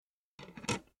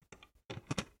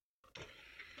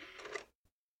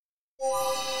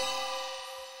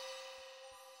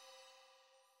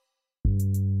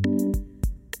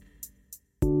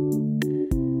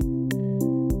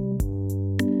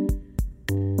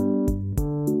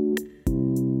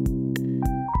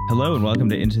Hello and welcome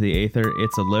to Into the Aether.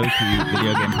 It's a low-key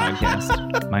video game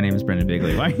podcast. My name is Brendan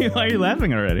Bigley. Why are you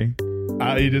laughing already?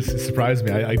 You just surprised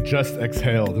me. I just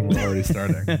exhaled and we're already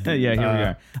starting. Yeah, here we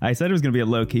are. I said it was going to be a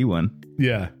low-key one.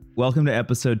 Yeah. Welcome to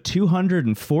episode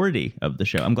 240 of the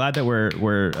show. I'm glad that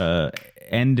we're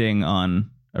ending on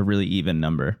a really even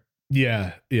number.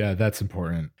 Yeah, that's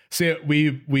important. So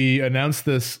yeah, we announced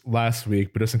this last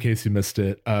week, but just in case you missed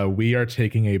it, we are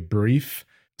taking a brief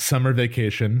summer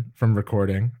vacation from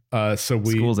recording.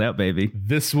 School's out, baby.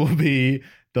 This will be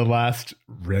the last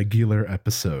regular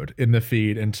episode in the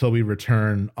feed until we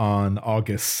return on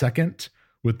August 2nd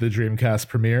with the Dreamcast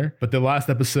premiere. But the last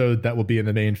episode that will be in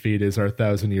the main feed is our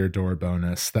 1,000-year door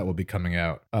bonus that will be coming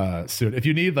out soon. If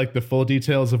you need like the full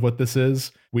details of what this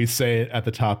is, we say it at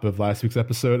the top of last week's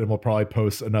episode, and we'll probably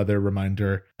post another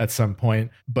reminder at some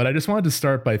point. But I just wanted to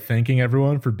start by thanking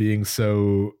everyone for being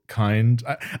so kind.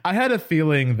 I had a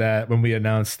feeling that when we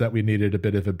announced that we needed a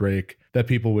bit of a break, that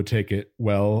people would take it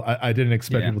well. I didn't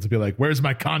expect people to be like, where's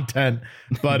my content?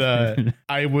 But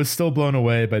I was still blown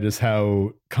away by just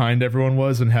how kind everyone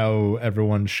was and how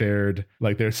everyone shared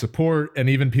like their support. And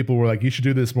even people were like, you should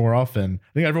do this more often.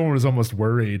 I think everyone was almost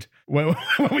worried when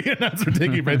we announced we're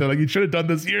taking a break. They're like, you should have done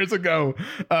this years ago.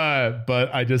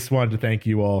 But I just wanted to thank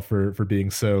you all for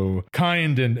being so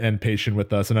kind and patient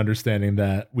with us and understanding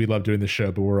that we love doing the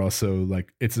show, but we're also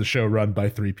like, it's a show run by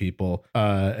 3 people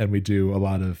and we do a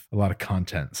lot of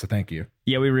content. So thank you.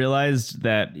 Yeah, we realized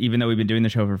that even though we've been doing the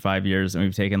show for 5 years and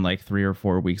we've taken like 3 or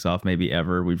 4 weeks off, maybe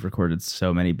ever, we've recorded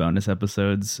so many bonus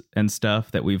episodes and stuff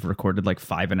that we've recorded like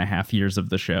 5.5 years of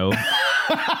the show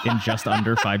in just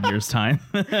under 5 years time,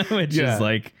 which is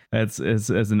like, it's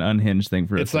an unhinged thing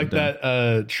for us. It's like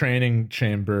that training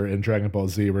chamber in Dragon Ball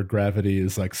Z where gravity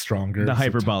is like stronger. The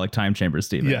hyperbolic time chamber,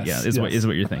 Steven. Yes, is what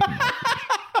you're thinking about.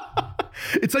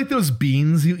 It's like those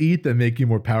beans you eat that make you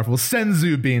more powerful.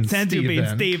 Senzu beans, Senzu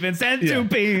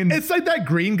beans. It's like that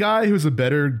green guy who's a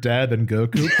better dad than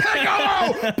Goku.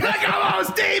 Piccolo,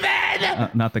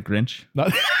 Steven! Not the Grinch.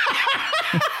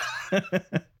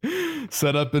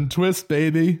 Set up and twist,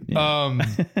 baby. Yeah.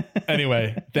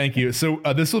 Anyway, thank you. So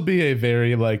this will be a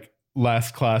very like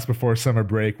last class before summer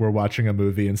break. We're watching a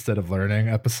movie instead of learning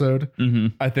episode,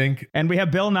 I think. And we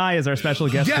have Bill Nye as our special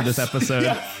guest for this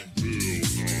episode.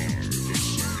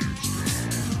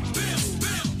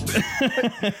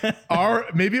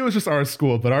 Maybe it was just our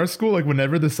school, but our school, like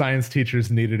whenever the science teachers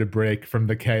needed a break from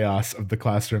the chaos of the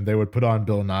classroom, they would put on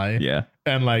Bill Nye. Yeah.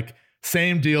 And like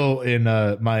same deal in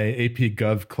my AP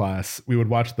Gov class, we would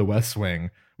watch The West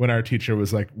Wing when our teacher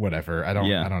was like, whatever, I don't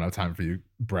have time for you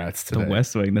brats today. The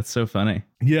West Wing, that's so funny.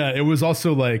 Yeah, it was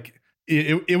also like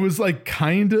it was like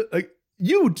kind of like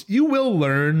you will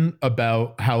learn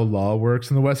about how law works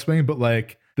in The West Wing, but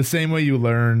like the same way you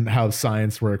learn how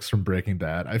science works from Breaking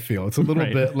Bad, I feel. It's a little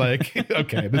bit like,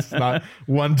 okay, this is not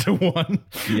 1-to-1.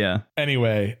 Yeah.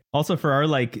 Anyway. Also, for our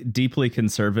like deeply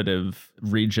conservative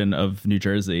region of New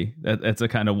Jersey, that's a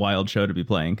kind of wild show to be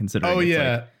playing,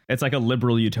 considering it's like a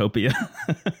liberal utopia.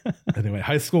 Anyway,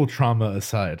 high school trauma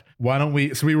aside, why don't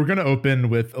we? So we were going to open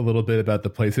with a little bit about the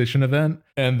PlayStation event,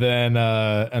 and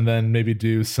then maybe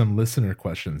do some listener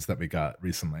questions that we got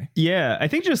recently. Yeah, I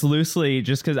think just loosely,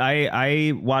 just because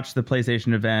I watched the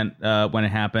PlayStation event when it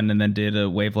happened, and then did a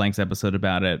Wavelengths episode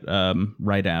about it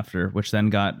right after, which then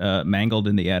got mangled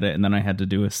in the edit, and then I had to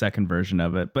do a second version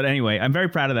of it. But anyway, I'm very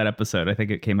proud of that episode. I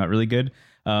think it came out really good.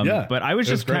 But I was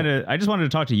just I just wanted to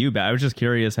talk to you about it. I was just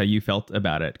curious how you felt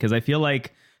about it, because I feel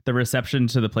like the reception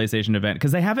to the PlayStation event,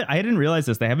 because I didn't realize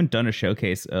this, they haven't done a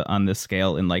showcase on this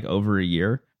scale in like over a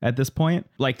year at this point.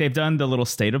 Like they've done the little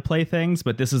state of play things,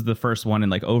 but this is the first one in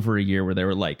like over a year where they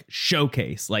were like,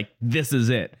 showcase, like this is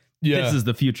it. Yeah. This is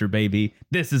the future, baby.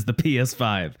 This is the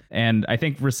PS5. And I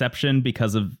think reception,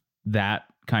 because of that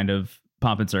kind of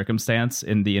pomp and circumstance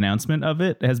in the announcement of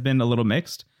it, has been a little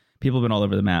mixed. People have been all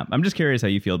over the map. I'm just curious how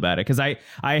you feel about it, because I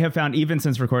have found, even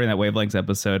since recording that Wavelengths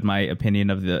episode, my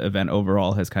opinion of the event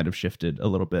overall has kind of shifted a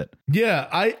little bit. Yeah,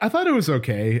 I thought it was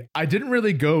okay. I didn't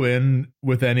really go in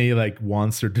with any like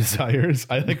wants or desires.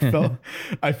 I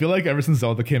feel like ever since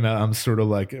Zelda came out, I'm sort of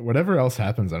like, whatever else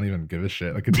happens, I don't even give a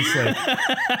shit. Like it's just like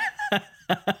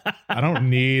I don't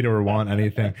need or want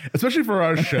anything, especially for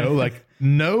our show. Like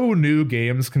no new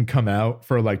games can come out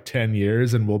for like 10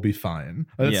 years and we'll be fine.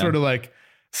 That's sort of like.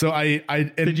 So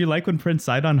did you like when Prince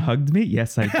Sidon hugged me?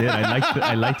 Yes, I did.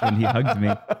 I liked when he hugged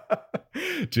me.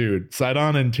 Dude,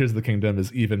 Sidon in Tears of the Kingdom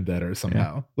is even better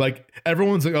somehow. Yeah. Like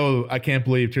everyone's like, oh, I can't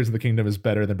believe Tears of the Kingdom is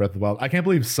better than Breath of the Wild. I can't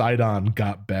believe Sidon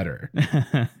got better.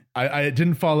 I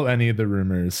didn't follow any of the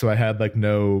rumors, so I had like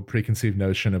no preconceived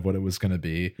notion of what it was going to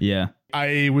be. Yeah.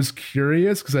 I was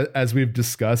curious because as we've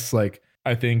discussed, like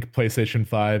I think PlayStation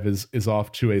 5 is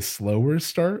off to a slower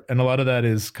start. And a lot of that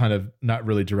is kind of not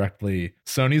really directly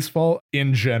Sony's fault.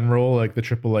 In general, like the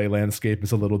AAA landscape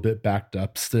is a little bit backed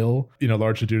up still,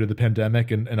 largely due to the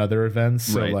pandemic and other events.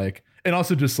 So like, and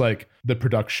also just like the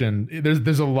production,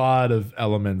 there's a lot of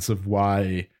elements of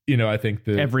why, I think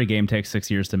that every game takes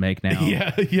 6 years to make now.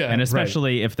 Yeah. And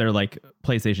especially if they're like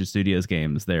PlayStation Studios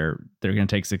games, they're going to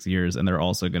take 6 years, and they're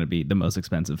also going to be the most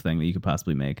expensive thing that you could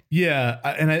possibly make. Yeah.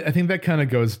 And I think that kind of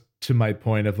goes to my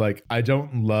point of like, I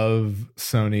don't love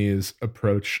Sony's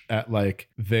approach at like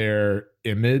their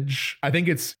image. I think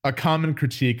it's a common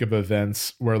critique of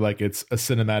events where like it's a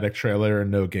cinematic trailer and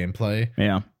no gameplay.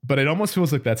 Yeah. But it almost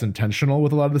feels like that's intentional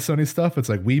with a lot of the Sony stuff. It's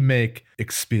like we make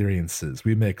experiences,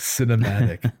 we make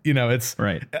cinematic, it's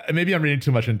right. Maybe I'm reading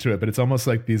too much into it, but it's almost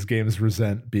like these games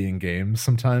resent being games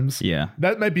sometimes. Yeah.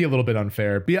 That might be a little bit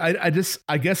unfair. But yeah,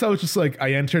 I guess I was just like,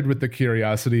 I entered with the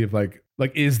curiosity of like,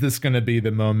 is this going to be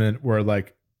the moment where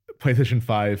like PlayStation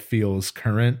 5 feels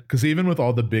current? Because even with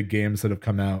all the big games that have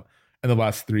come out in the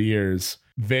last 3 years,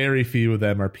 very few of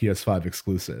them are PS5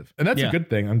 exclusive. And that's a good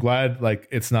thing. I'm glad like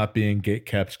it's not being gate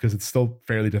kept, because it's still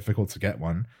fairly difficult to get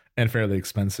one and fairly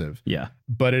expensive. Yeah.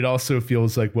 But it also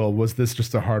feels like, well, was this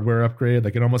just a hardware upgrade?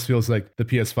 Like it almost feels like the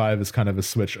PS5 is kind of a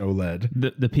Switch OLED.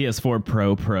 The PS4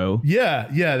 Pro.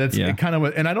 Yeah. That's it kind of,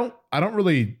 and I don't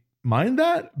really mind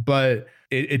that, but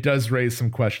it does raise some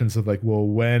questions of like, well,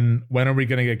 when are we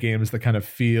going to get games that kind of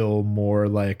feel more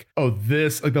like, oh,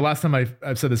 this, like the last time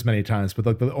I've said this many times, but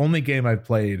like the only game I've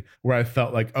played where I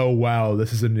felt like, oh wow,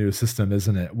 this is a new system,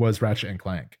 isn't it, was Ratchet and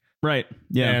Clank. Right.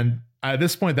 Yeah. And at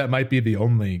this point, that might be the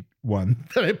only one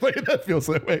that I played that feels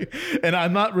that way. And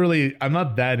I'm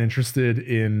not that interested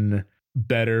in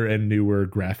better and newer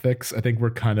graphics. I think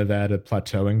we're kind of at a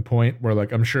plateauing point where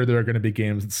like I'm sure there are going to be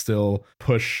games that still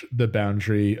push the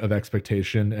boundary of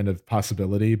expectation and of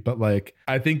possibility, but like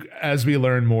I think as we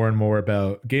learn more and more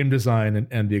about game design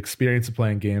and the experience of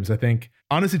playing games, I think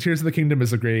honestly Tears of the Kingdom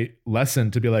is a great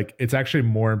lesson to be like, it's actually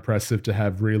more impressive to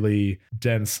have really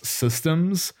dense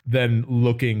systems than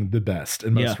looking the best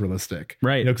and most realistic.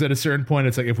 Right. Because at a certain point,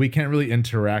 it's like if we can't really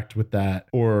interact with that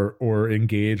or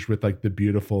engage with like the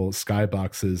beautiful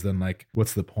skyboxes, then like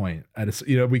what's the point?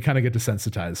 We kind of get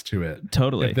desensitized to it.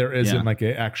 Totally. If there isn't like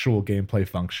an actual gameplay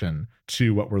function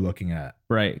to what we're looking at.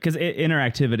 Right. Because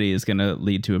interactivity is going to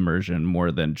lead to immersion more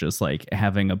than just like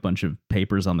having a bunch of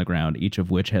papers on the ground, each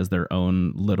of which has their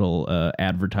own little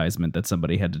advertisement that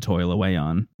somebody had to toil away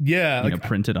on. Yeah.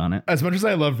 Printed on it. As much as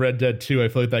I love Red Dead 2, I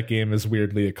feel like that game is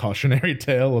weirdly a cautionary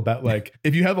tale about like,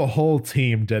 if you have a whole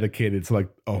team dedicated to like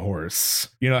a horse,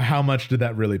 how much did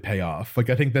that really pay off? Like,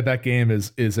 I think that game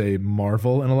is a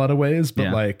marvel in a lot of ways,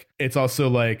 but like, it's also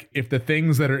like, if the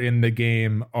things that are in the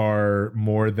game are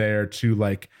more there to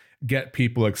like get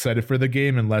people excited for the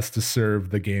game and less to serve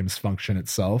the game's function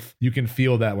itself, you can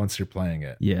feel that once you're playing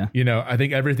it. Yeah. I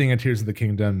think everything in Tears of the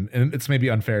Kingdom, and it's maybe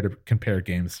unfair to compare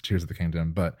games to Tears of the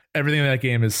Kingdom, but everything in that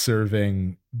game is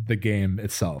serving the game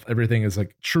itself. Everything is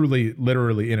like truly,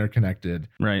 literally interconnected.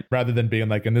 Right. Rather than being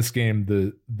like in this game,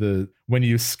 the when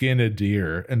you skin a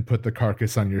deer and put the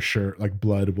carcass on your shirt, like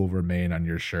blood will remain on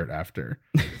your shirt after.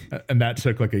 And that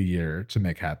took like a year to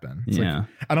make happen. It's like,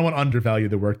 I don't want to undervalue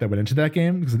the work that went into that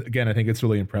game, because again, I think it's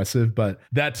really impressive. But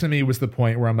that to me was the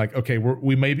point where I'm like, okay,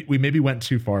 we maybe went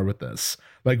too far with this.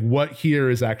 Like what here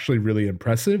is actually really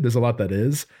impressive. There's a lot that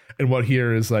is. And what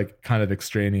here is like kind of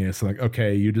extraneous. Like,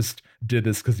 okay, you just did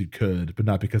this because you could, but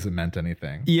not because it meant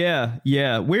anything.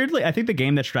 Yeah. Weirdly, I think the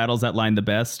game that straddles that line the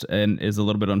best and is a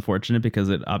little bit unfortunate because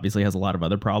it obviously has a lot of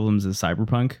other problems is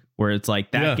Cyberpunk, where it's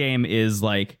like that game is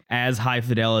like as high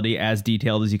fidelity, as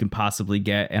detailed as you can possibly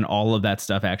get. And all of that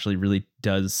stuff actually really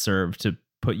does serve to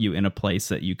put you in a place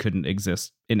that you couldn't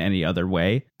exist in any other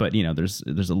way. But there's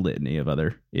a litany of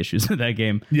other issues with that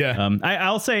game.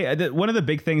 I'll say that one of the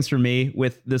big things for me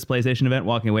with this PlayStation event,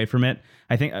 walking away from it,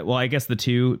 I guess the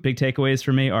two big takeaways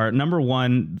for me are, number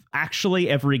one, actually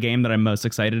every game that I'm most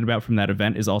excited about from that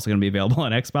event is also going to be available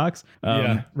on Xbox.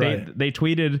 They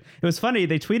tweeted, it was funny,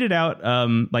 they tweeted out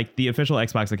like the official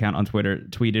Xbox account on Twitter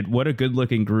tweeted, what a good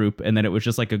looking group, and then it was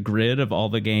just like a grid of all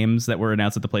the games that were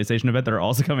announced at the PlayStation event that are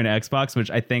also coming to Xbox, which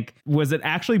I think was an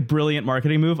actually brilliant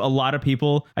marketing move. A lot of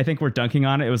people, I think, were dunking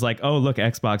on it. It was like, oh, look,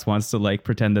 Xbox wants to like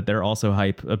pretend that they're also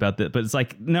hype about that. But it's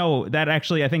like, no, that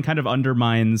actually, I think, kind of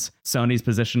undermines Sony's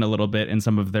position a little bit in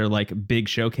some of their like big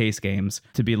showcase games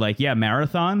to be like, yeah,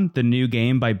 Marathon, the new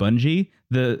game by Bungie,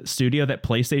 the studio that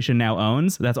PlayStation now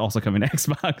owns, that's also coming to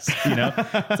Xbox.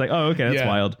 It's like, oh, okay, that's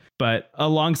wild. But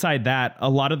alongside that,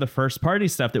 a lot of the first party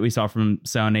stuff that we saw from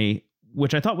Sony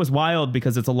which I thought was wild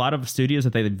because it's a lot of studios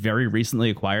that they very recently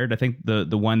acquired. I think the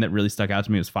one that really stuck out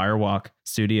to me was Firewalk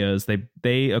Studios.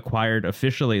 They acquired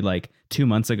officially like 2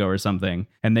 months ago or something,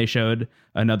 and they showed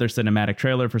another cinematic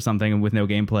trailer for something with no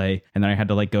gameplay, and then I had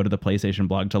to like go to the PlayStation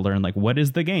blog to learn like what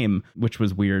is the game, which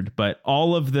was weird. But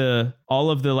all of the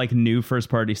like new first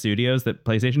party studios that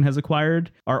PlayStation has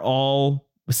acquired are all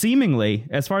seemingly,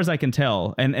 as far as I can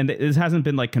tell, and this hasn't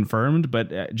been like confirmed,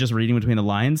 but just reading between the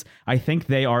lines, I think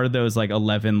they are those like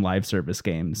 11 live service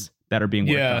games that are being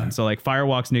worked on. So like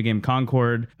Firewalk's new game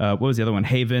Concord, what was the other one?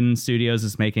 Haven Studios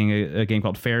is making a game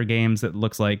called Fair Games that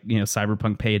looks like, you know,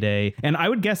 Cyberpunk Payday. And I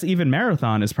would guess even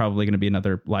Marathon is probably going to be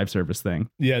another live service thing.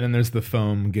 Yeah, then there's the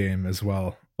Foam game as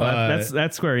well.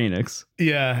 That's Square Enix.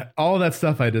 Yeah, all of that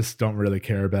stuff I just don't really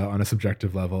care about on a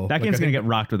subjective level. That game's gonna get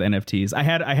rocked with NFTs. I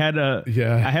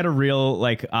had a real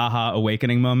like aha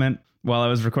awakening moment while I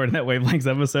was recording that Wavelengths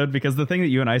episode, because the thing that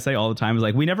you and I say all the time is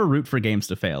like, we never root for games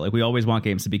to fail. Like we always want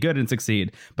games to be good and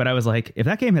succeed. But I was like, if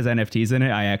that game has NFTs in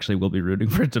it, I actually will be rooting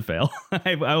for it to fail.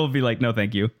 I will be like, no,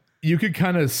 thank you. You could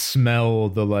kind of smell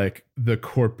the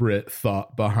corporate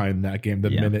thought behind that game the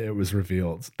minute it was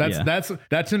revealed.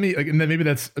 That to me, like, and then maybe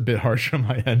that's a bit harsh on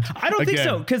my end. I don't think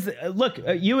so, because look,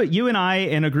 you and I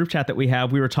in a group chat that we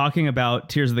have, we were talking about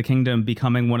Tears of the Kingdom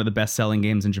becoming one of the best selling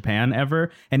games in Japan ever,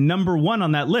 and number one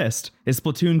on that list is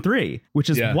Splatoon 3,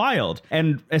 which is wild.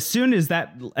 And as soon as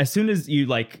you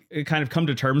like kind of come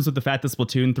to terms with the fact that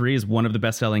Splatoon 3 is one of the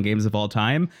best selling games of all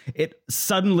time, it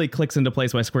suddenly clicks into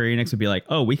place why Square Enix would be like,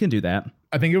 oh, we can do that.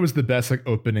 I think it was the best like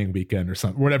opening weekend or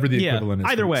something, whatever the equivalent is.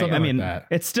 Either way, I mean,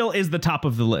 it still is the top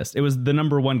of the list. It was the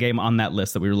number one game on that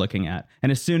list that we were looking at.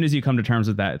 And as soon as you come to terms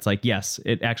with that, it's like, yes,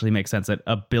 it actually makes sense that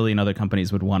a billion other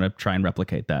companies would want to try and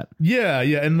replicate that. Yeah.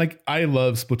 And like, I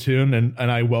love Splatoon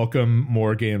and I welcome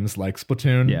more games like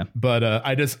Splatoon. Yeah. But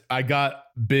I got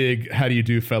big how do you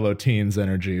do fellow teens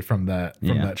energy from that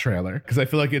trailer, because I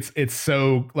feel like it's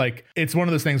so like, it's one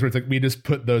of those things where it's like we just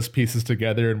put those pieces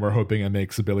together and we're hoping it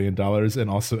makes $1 billion, and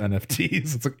also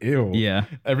NFTs. It's like, ew,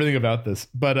 everything about this.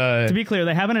 But to be clear,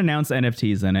 they haven't announced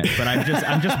NFTs in it, but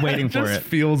I'm just waiting for it.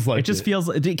 Feels like it feels.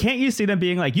 Can't you see them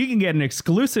being like, you can get an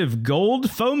exclusive gold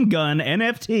foam gun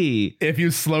NFT if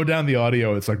you slow down the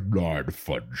audio? It's like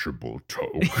non-fungible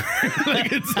token.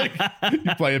 Like it's like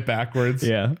you play it backwards.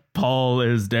 Yeah, Paul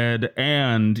is dead,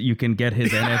 and you can get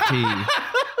his NFT.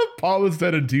 Paul is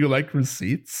dead, and do you like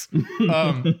receipts?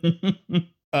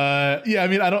 I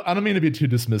mean, I don't mean to be too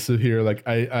dismissive here. Like,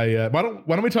 why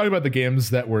don't we talk about the games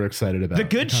that we're excited about? The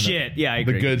good shit. Yeah, I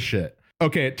agree. The good shit.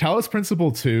 Okay, Talos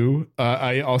Principle 2.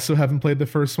 I also haven't played the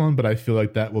first one, but I feel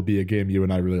like that will be a game you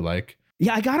and I really like.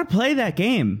 Yeah, I gotta play that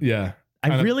game. Yeah,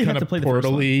 I really have to play the first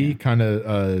one. Portal-y, kind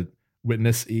of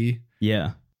Witness-y.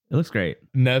 Yeah, it looks great.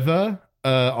 Neva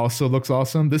also looks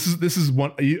awesome. This is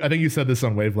one. I think you said this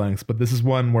on Wavelengths, but this is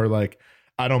one where like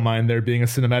I don't mind there being a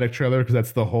cinematic trailer, because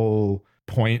that's the whole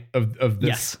point of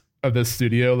this of this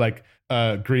studio. Like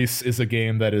Greece is a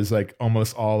game that is like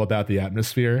almost all about the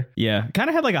atmosphere. Yeah, kind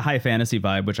of had like a high fantasy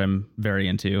vibe, which I'm very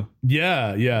into.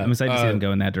 Yeah. I'm excited to see them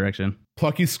go in that direction.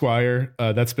 Plucky Squire,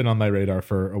 that's been on my radar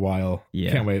for a while.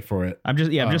 Yeah, can't wait for it. I'm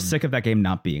just sick of that game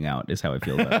not being out, is how I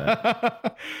feel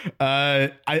about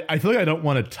that. I feel like I don't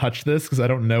want to touch this because I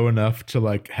don't know enough to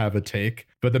like have a take.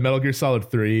 But the Metal Gear Solid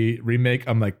 3 remake,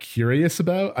 I'm like curious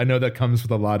about. I know that comes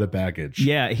with a lot of baggage.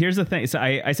 Yeah, here's the thing. So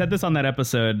I said this on that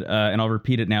episode, and I'll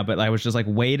repeat it now, but I was just like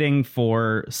waiting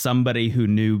for somebody who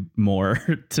knew more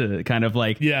to kind of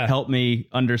like help me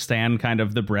understand kind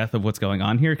of the breadth of what's going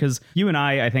on here. Because you and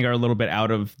I think, are a little bit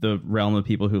out of the realm of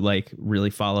people who like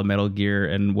really follow Metal Gear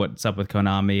and what's up with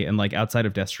Konami. And like outside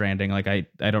of Death Stranding, like I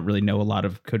don't really know a lot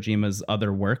of Kojima's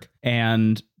other work.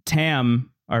 And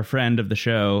Tam, our friend of the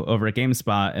show over at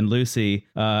GameSpot, and Lucy,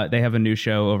 they have a new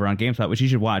show over on GameSpot, which you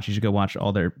should watch. You should go watch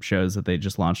all their shows that they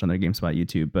just launched on their GameSpot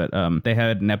YouTube. But they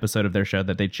had an episode of their show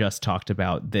that they just talked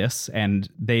about this, and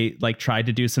they like tried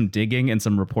to do some digging and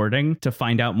some reporting to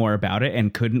find out more about it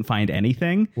and couldn't find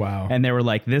anything. Wow. And they were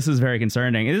like, this is very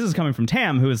concerning. And this is coming from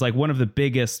Tam, who is like one of the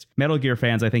biggest Metal Gear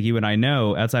fans I think you and I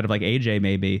know, outside of like AJ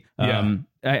maybe.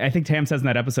 I think Tam says in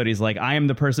that episode, he's like, I am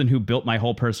the person who built my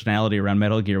whole personality around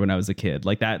Metal Gear when I was a kid.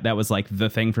 Like that was like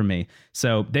the thing for me.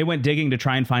 So they went digging to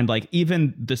try and find like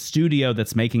even the studio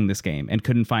that's making this game, and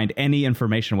couldn't find any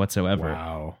information whatsoever.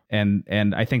 Wow. And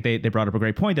I think they brought up a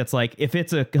great point. That's like, if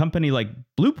it's a company like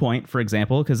Bluepoint, for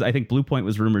example, because I think Bluepoint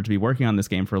was rumored to be working on this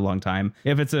game for a long time.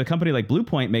 If it's a company like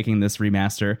Bluepoint making this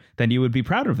remaster, then you would be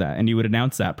proud of that, and you would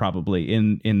announce that probably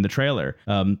in the trailer.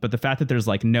 But the fact that there's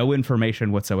like no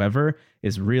information whatsoever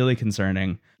is really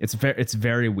concerning. It's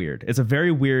very weird. It's a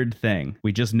very weird thing.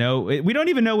 We just know we don't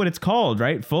even know what it's called,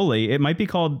 right? Fully. It might be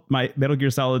called Metal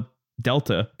Gear Solid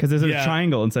Delta because there's a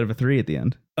triangle instead of a 3 at the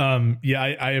end.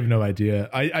 I have no idea.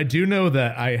 I do know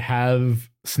that I have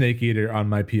Snake Eater on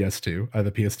my PS2. I have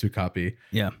a PS2 copy.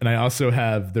 Yeah. And I also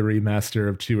have the remaster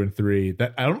of 2 and 3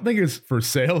 that I don't think is for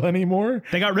sale anymore.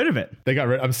 They got rid of it.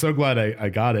 I'm so glad I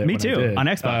got it. Me too. On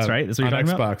Xbox, right? That's what you're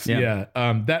talking Xbox, about?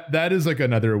 Yeah. That is like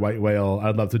another white whale.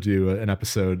 I'd love to do an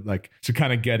episode like to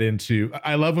kind of get into.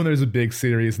 I love when there's a big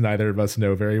series neither of us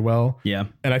know very well. Yeah.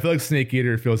 And I feel like Snake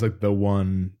Eater feels like the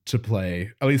one to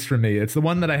play, at least for me. It's the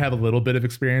one that I have a little bit of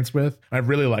experience with. I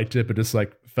really liked it, but just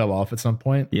like fell off at some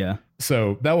point. Yeah.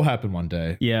 So that will happen one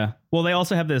day. Yeah. Well, they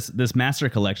also have this Master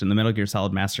Collection, the Metal Gear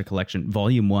Solid Master Collection,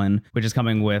 Volume 1, which is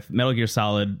coming with Metal Gear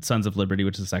Solid Sons of Liberty,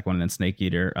 which is the second one, and Snake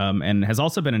Eater, and has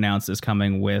also been announced as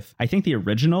coming with, I think, the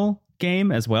original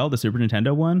game as well, the Super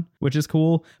Nintendo one, which is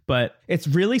cool. But it's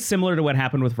really similar to what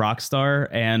happened with Rockstar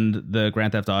and the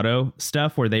Grand Theft Auto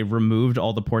stuff, where they removed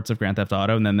all the ports of Grand Theft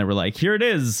Auto, and then they were like, here it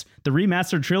is, the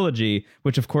remastered trilogy,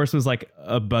 which of course was like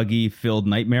a buggy filled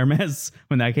nightmare mess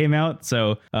when that came out.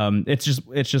 So it's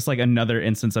just like another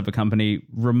instance of a company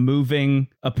removing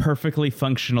a perfectly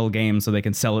functional game so they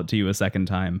can sell it to you a second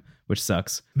time, which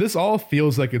sucks. This all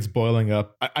feels like it's boiling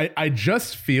up. I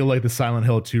just feel like the Silent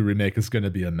Hill 2 remake is going to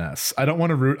be a mess. I don't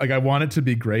want to root, like I want it to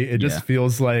be great. It just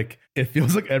feels like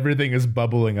everything is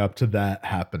bubbling up to that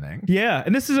happening. Yeah.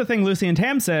 And this is a thing Lucy and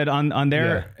Tam said on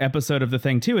their episode of the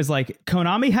thing too, is like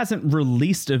Konami hasn't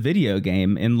released a video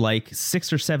game in like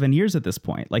 6 or 7 years at this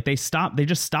point. Like they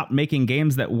just stopped making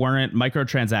games that weren't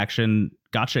microtransaction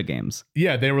gotcha games.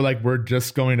 Yeah, they were like, we're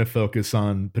just going to focus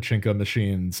on pachinko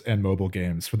machines and mobile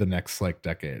games for the next like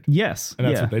decade. Yes. And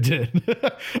that's what they did.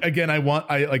 Again, I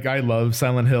love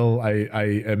Silent Hill.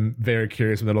 I am very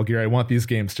curious with Metal Gear. I want these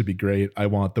games to be great. I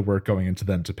want the work going into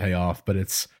them to pay off, but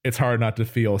it's hard not to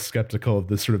feel skeptical of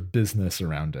the sort of business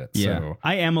around it. Yeah. So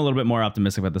I am a little bit more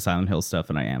optimistic about the Silent Hill stuff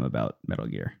than I am about Metal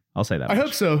Gear. I'll say that. I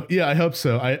hope so. Yeah, I hope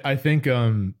so. I think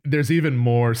there's even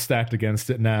more stacked against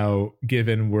it now,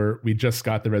 given we just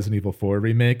got the Resident Evil 4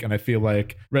 remake, and I feel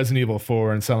like Resident Evil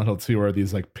 4 and Silent Hill 2 are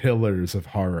these like pillars of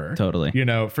horror. Totally. You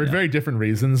know, for very different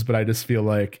reasons, but I just feel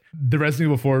like the Resident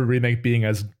Evil 4 remake being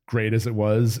as great as it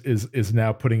was is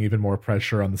now putting even more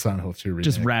pressure on the Silent Hill 2 remake.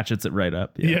 Just ratchets it right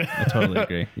up. Yeah. I totally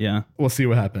agree. Yeah. We'll see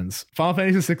what happens. Final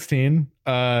Fantasy 16.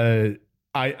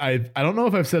 I don't know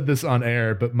if I've said this on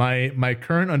air, but my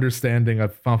current understanding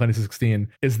of Final Fantasy 16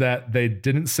 is that they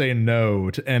didn't say no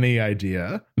to any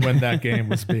idea when that game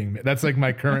was being made. That's like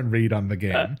my current read on the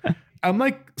game. I'm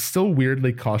like still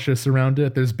weirdly cautious around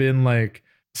it. There's been like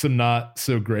some not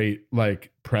so great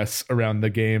like press around the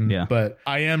game, but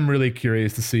I am really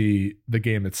curious to see the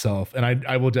game itself, and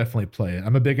I will definitely play it.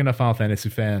 I'm a big enough Final Fantasy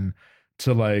fan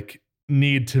to like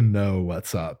need to know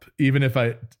what's up, even if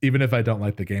I don't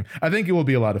like the game. I think it will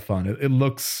be a lot of fun. It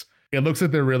looks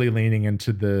like they're really leaning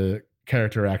into the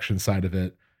character action side of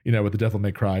it, you know, with the Devil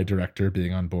May Cry director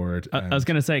being on board. I was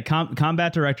gonna say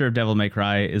combat director of Devil May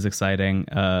Cry is exciting.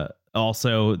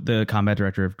 Also the combat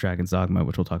director of Dragon's Dogma,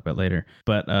 which we'll talk about later,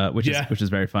 but which is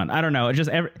very fun. I don't know. It just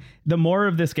the more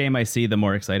of this game I see, the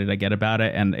more excited I get about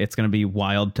it, and it's going to be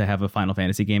wild to have a Final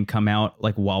Fantasy game come out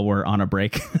like while we're on a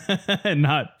break and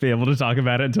not be able to talk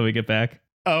about it until we get back.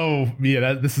 Oh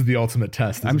yeah, this is the ultimate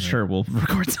test. I'm sure we'll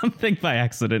record something by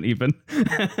accident, even.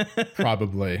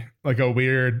 Probably like a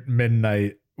weird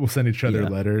midnight. We'll send each other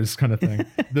letters kind of thing.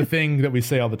 The thing that we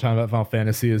say all the time about Final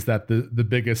Fantasy is that the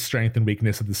biggest strength and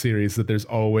weakness of the series is that there's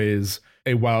always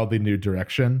a wildly new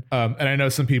direction. And I know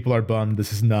some people are bummed.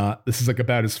 This is like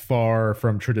about as far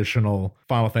from traditional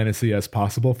Final Fantasy as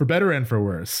possible, for better and for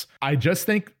worse. I just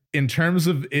think in terms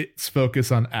of its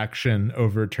focus on action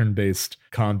over turn-based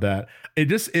combat,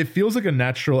 it feels like a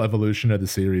natural evolution of the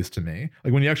series to me.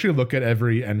 Like when you actually look at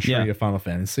every entry of Final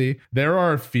Fantasy, there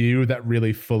are a few that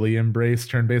really fully embrace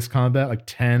turn-based combat. Like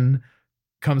 10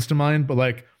 comes to mind, but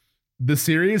like the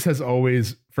series has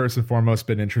always first and foremost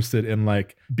been interested in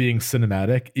like being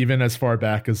cinematic, even as far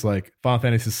back as like Final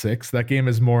Fantasy 6. That game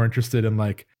is more interested in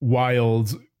like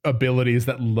wild abilities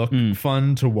that look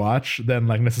fun to watch than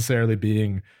like necessarily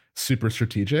being super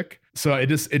strategic. So it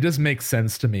just makes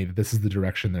sense to me that this is the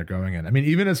direction they're going in. I mean,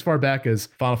 even as far back as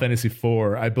Final Fantasy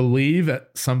IV, I believe at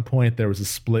some point there was a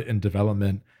split in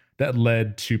development that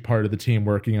led to part of the team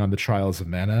working on the Trials of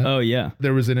Mana. Oh yeah.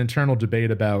 There was an internal debate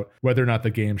about whether or not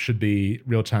the game should be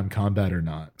real-time combat or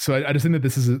not. So I just think that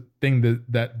this is a thing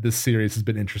that this series has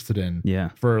been interested in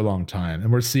for a long time.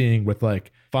 And we're seeing with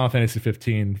like Final Fantasy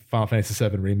 15, Final Fantasy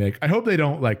 7 Remake. I hope they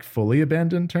don't like fully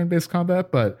abandon turn-based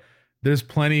combat, but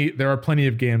there are plenty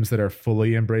of games that are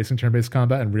fully embracing turn-based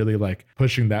combat and really like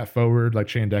pushing that forward, like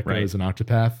Chained Echoes and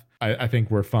Octopath. I think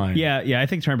we're fine. Yeah. I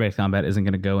think turn-based combat isn't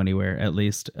going to go anywhere, at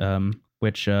least.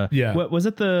 What was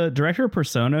it? The director of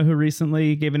Persona who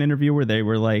recently gave an interview where they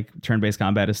were like, turn-based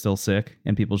combat is still sick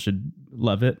and people should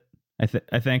love it. I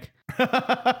think.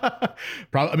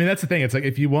 Probably. I mean, that's the thing. It's like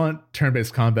if you want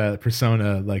turn-based combat,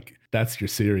 Persona, like that's your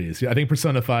series. I think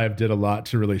Persona 5 did a lot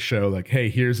to really show like, hey,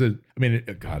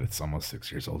 it's almost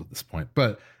 6 years old at this point.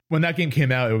 But when that game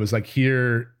came out, it was like,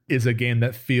 here is a game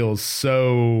that feels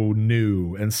so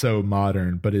new and so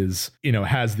modern, but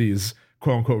has these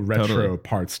quote unquote retro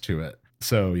parts to it.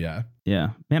 So yeah.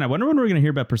 Man, I wonder when we're going to hear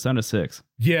about Persona 6.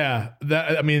 Yeah,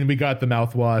 we got the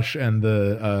mouthwash and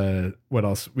the what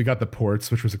else? We got the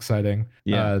ports, which was exciting.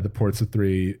 Yeah, the ports of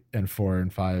 3 and 4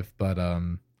 and 5. But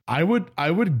I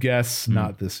would guess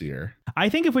not this year. I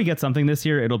think if we get something this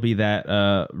year, it'll be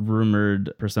that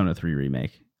rumored Persona 3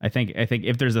 remake. I think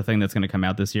if there's a thing that's going to come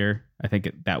out this year, I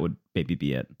think that would maybe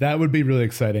be it. That would be really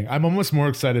exciting. I'm almost more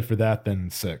excited for that than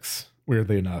 6.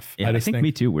 Weirdly enough. Yeah, I think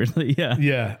me too, weirdly. Yeah.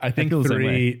 Yeah. I think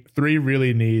three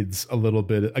really needs a little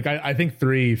bit. Like I think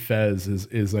 3 Fez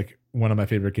is like one of my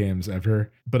favorite games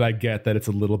ever. But I get that it's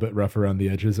a little bit rough around the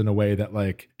edges in a way that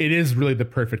like it is really the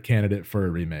perfect candidate for a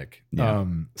remake. Yeah.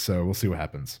 So we'll see what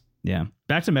happens. Yeah.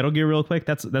 Back to Metal Gear real quick.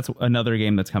 That's another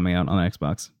game that's coming out on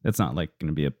Xbox. It's not like going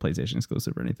to be a PlayStation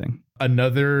exclusive or anything.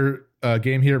 Another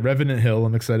game here, Revenant Hill,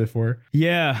 I'm excited for.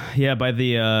 Yeah.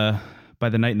 By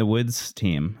the Night in the Woods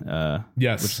team.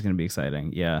 Yes. Which is going to be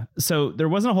exciting. Yeah. So there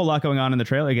wasn't a whole lot going on in the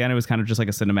trailer. Again, it was kind of just like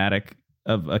a cinematic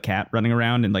of a cat running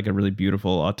around in like a really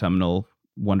beautiful autumnal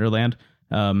wonderland.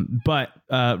 But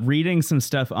reading some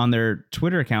stuff on their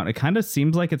Twitter account, it kind of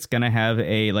seems like it's going to have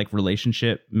a like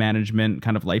relationship management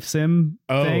kind of life sim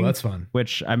thing. That's fun.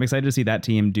 Which I'm excited to see that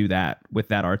team do that with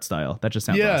that art style. That just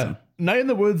sounds awesome. Night in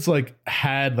the Woods like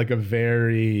had like a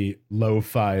very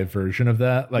lo-fi version of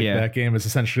that. Like that game is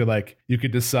essentially like you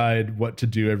could decide what to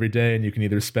do every day and you can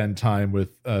either spend time with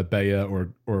Bea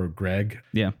or Greg.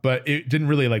 Yeah. But it didn't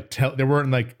really like there weren't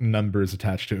like numbers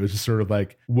attached to it. It was just sort of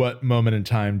like what moment in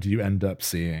time do you end up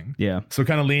seeing? Yeah. So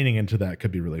kind of leaning into that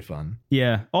could be really fun.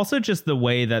 Yeah. Also just the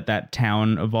way that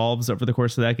town evolves over the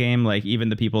course of that game. Like even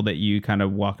the people that you kind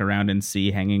of walk around and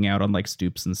see hanging out on like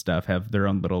stoops and stuff have their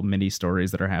own little mini stories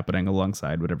that are happening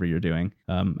alongside whatever you're doing.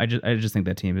 I just think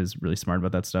that team is really smart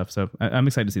about that stuff. So I'm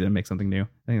excited to see them make something new. I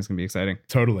think it's gonna be exciting.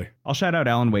 Totally. I'll shout out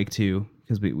Alan Wake too,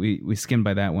 because we skimmed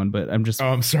by that one, but I'm just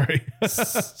I'm sorry.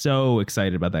 so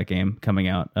excited about that game coming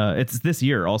out. It's this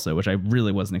year also, which I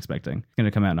really wasn't expecting. It's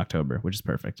gonna come out in October, which is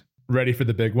perfect. Ready for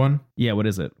the big one? Yeah, what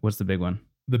is it? What's the big one?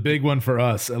 The big one for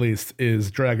us, at least,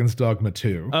 is Dragon's Dogma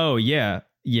 2. Oh yeah.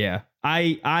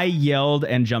 I yelled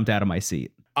and jumped out of my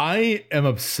seat. I am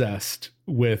obsessed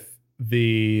with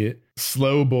the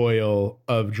slow boil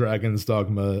of Dragon's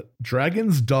Dogma's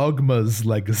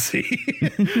legacy.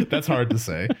 That's hard to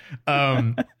say.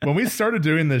 When we started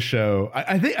doing this show,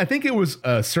 I think it was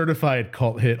a certified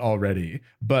cult hit already,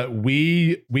 but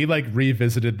we like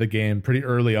revisited the game pretty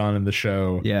early on in the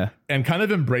show. Yeah. And kind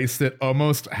of embraced it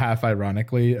almost half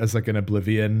ironically as like an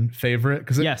Oblivion favorite.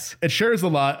 Because it shares a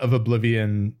lot of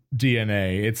Oblivion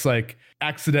DNA. It's like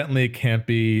accidentally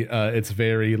campy. It's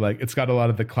very like, it's got a lot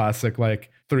of the classic like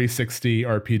 360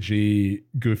 RPG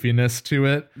goofiness to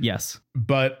it. Yes.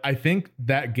 But I think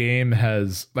that game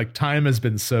has like time has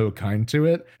been so kind to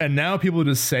it. And now people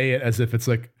just say it as if it's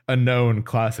like a known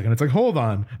classic. And it's like, hold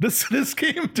on, this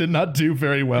game did not do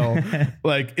very well.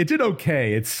 Like it did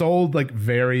okay. It sold like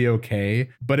very okay,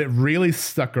 but it really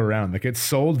stuck around. Like it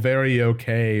sold very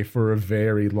okay for a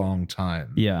very long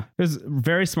time. Yeah. It was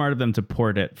very smart of them to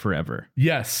port it forever.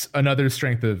 Yes. Another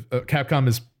strength of Capcom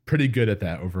is pretty good at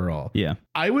that overall. Yeah.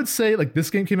 I would say like this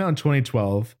game came out in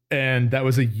 2012 and that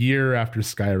was a year after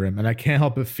Skyrim. And I can't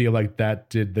help but feel like that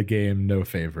did the game no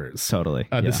favors. Totally.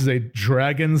 This is a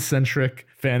dragon centric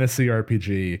fantasy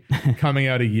RPG coming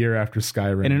out a year after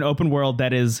Skyrim. In an open world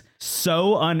that is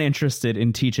so uninterested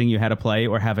in teaching you how to play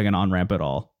or having an on-ramp at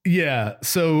all. Yeah.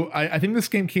 So I think this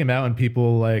game came out and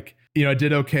people like, I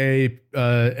did okay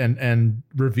and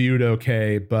reviewed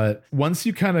okay. But once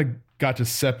you kind of got to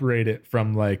separate it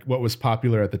from like what was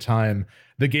popular at the time,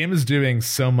 the game is doing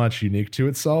so much unique to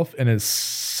itself and is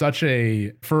such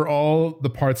a, for all the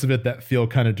parts of it that feel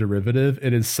kind of derivative,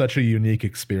 it is such a unique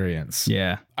experience.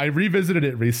 Yeah. I revisited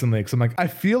it recently because I'm like, I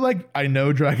feel like I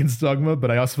know Dragon's Dogma,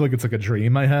 but I also feel like it's like a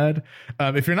dream I had.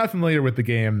 If you're not familiar with the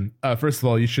game, first of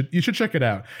all, you should check it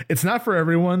out. It's not for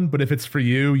everyone, but if it's for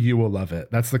you, you will love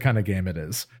it. That's the kind of game it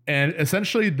is. And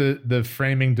essentially the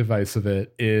framing device of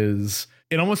it is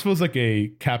It almost feels like a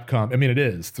Capcom. I mean, it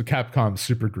is. It's a Capcom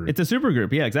supergroup. It's a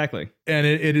supergroup. Yeah, exactly. And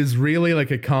it is really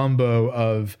like a combo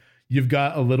of, you've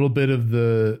got a little bit of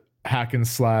the hack and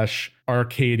slash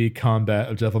arcadey combat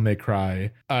of Devil May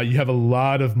Cry. You have a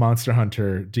lot of Monster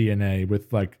Hunter DNA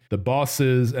with like the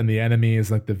bosses and the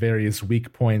enemies, like the various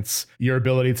weak points, your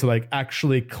ability to like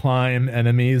actually climb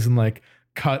enemies and like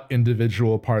cut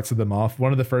individual parts of them off.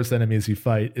 One of the first enemies you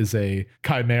fight is a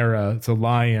chimera. It's a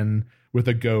lion with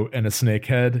a goat and a snake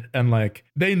head, and like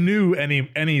they knew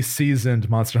any seasoned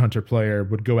Monster Hunter player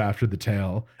would go after the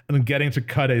tail, and then getting to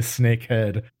cut a snake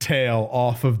head tail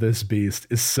off of this beast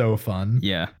is so fun.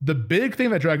 Yeah. The big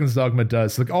thing that Dragon's Dogma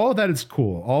does, like all of that is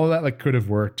cool. All of that like could have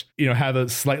worked, you know, have a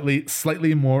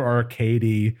slightly more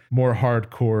arcadey, more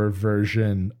hardcore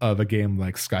version of a game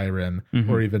like Skyrim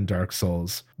or even Dark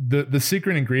Souls. The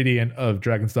secret ingredient of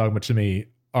Dragon's Dogma to me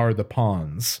are the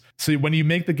pawns. So when you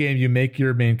make the game, you make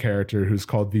your main character, who's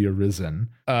called the Arisen,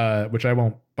 which I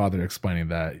won't bother explaining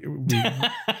that.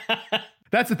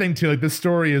 That's the thing too. Like the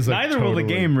story is like neither will the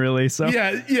game really. So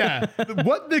yeah.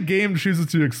 What the game chooses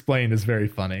to explain is very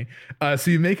funny. So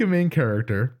you make a main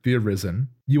character, the Arisen.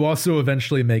 You also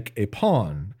eventually make a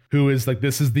pawn, who is like,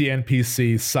 this is the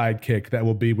NPC sidekick that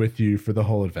will be with you for the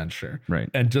whole adventure. Right.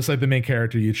 And just like the main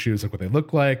character, you choose like what they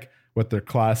look like, what their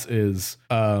class is,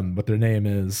 what their name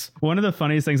is. One of the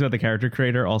funniest things about the character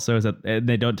creator also is that, and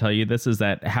they don't tell you this, is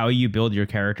that how you build your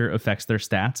character affects their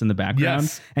stats in the background.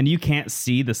 Yes. And you can't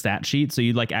see the stat sheet, so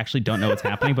you like actually don't know what's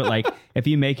happening. But like if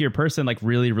you make your person like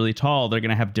really, really tall, they're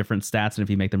gonna have different stats than if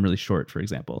you make them really short, for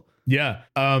example. Yeah.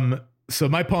 So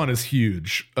my pawn is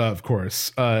huge, of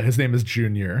course. His name is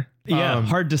Junior. Yeah,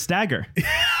 hard to stagger.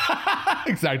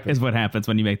 Exactly. Is what happens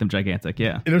when you make them gigantic.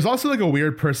 Yeah. And there's also like a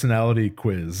weird personality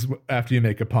quiz after you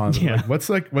make a pawn. Yeah.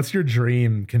 Like, what's your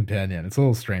dream companion? It's a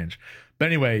little strange. But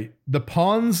anyway, the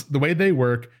pawns, the way they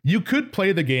work, you could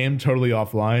play the game totally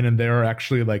offline, and there are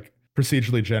actually like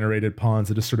procedurally generated pawns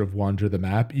that just sort of wander the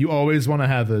map. You always want to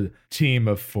have a team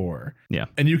of 4. Yeah.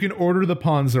 And you can order the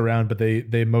pawns around, but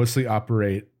they mostly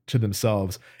operate to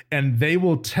themselves. And they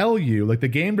will tell you, like the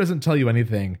game doesn't tell you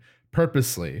anything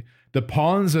purposely. The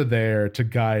pawns are there to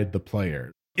guide the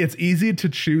player. It's easy to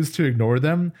choose to ignore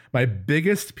them. My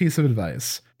biggest piece of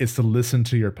advice is to listen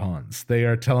to your pawns. They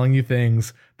are telling you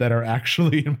things that are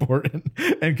actually important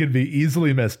and can be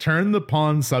easily missed. Turn the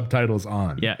pawn subtitles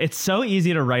on. Yeah, it's so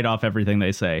easy to write off everything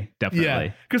they say. Definitely.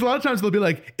 Yeah, because a lot of times they'll be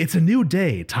like, it's a new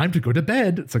day, time to go to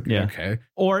bed. It's like, yeah. Okay.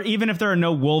 Or even if there are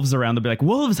no wolves around, they'll be like,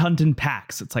 wolves hunt in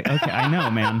packs. It's like, okay, I know,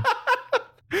 man.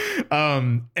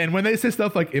 And when they say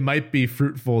stuff like it might be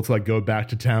fruitful to like go back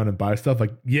to town and buy stuff,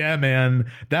 like, yeah, man,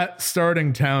 that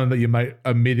starting town that you might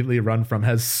immediately run from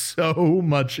has so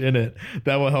much in it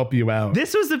that will help you out.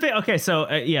 This was the thing. Okay, so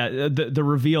the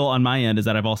reveal on my end is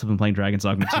that I've also been playing Dragon's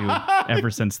Dogma 2 ever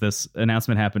since this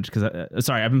announcement happened. Because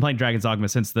I've been playing Dragon's Dogma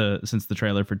since the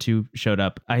trailer for 2 showed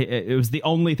up. It was the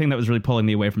only thing that was really pulling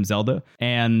me away from Zelda,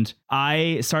 and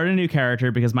I started a new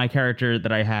character because my character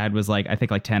that I had was like, I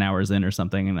think like 10 hours in or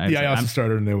something. And I also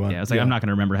started a new one. Yeah, I was like, I'm not going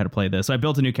to remember how to play this. So I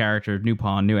built a new character, new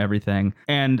pawn, new everything.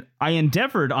 And I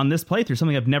endeavored on this playthrough,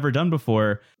 something I've never done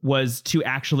before, was to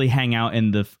actually hang out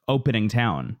in the opening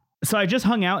town. So I just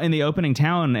hung out in the opening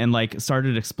town and like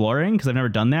started exploring, because I've never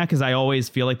done that, because I always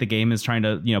feel like the game is trying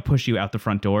to, push you out the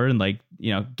front door and like,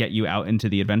 get you out into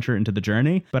the adventure, into the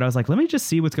journey. But I was like, let me just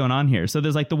see what's going on here. So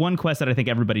there's like the one quest that I think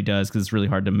everybody does, because it's really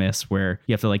hard to miss, where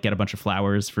you have to like get a bunch of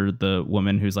flowers for the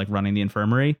woman who's like running the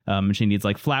infirmary. And she needs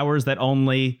like flowers that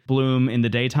only bloom in the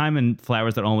daytime and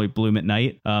flowers that only bloom at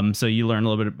night. So you learn a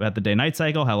little bit about the day-night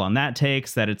cycle, how long that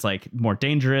takes, that it's like more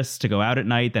dangerous to go out at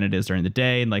night than it is during the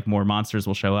day. And like more monsters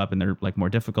will show up and they're like more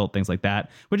difficult, things like that,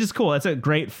 which is cool. That's a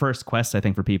great first quest, I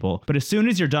think, for people. But as soon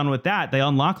as you're done with that, they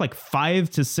unlock like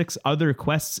 5 to 6 other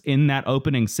quests in that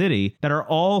opening city that are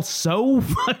all so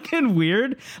fucking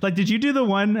weird. Like, have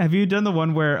you done the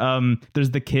one where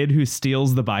there's the kid who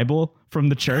steals the Bible from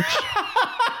the church?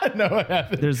 No, I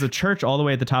haven't. There's a church all the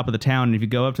way at the top of the town, and if you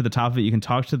go up to the top of it, you can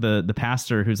talk to the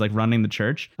pastor who's like running the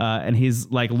church, and he's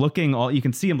like you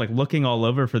can see him like looking all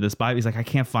over for this Bible. He's like, I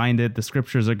can't find it, the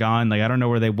scriptures are gone, like I don't know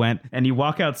where they went. And you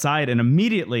walk outside, and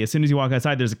immediately as soon as you walk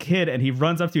outside, there's a kid, and he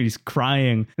runs up to you and he's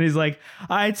crying, and he's like,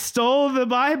 I stole the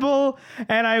Bible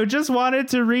and I just wanted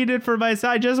to read it for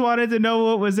myself. I just wanted to know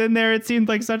what was in there. It seemed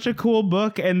like such a cool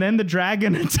book, and then the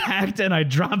dragon attacked and I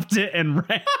dropped it and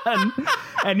ran.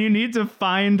 And you need to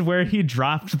find where he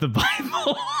dropped the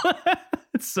Bible.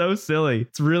 It's so silly.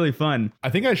 It's really fun.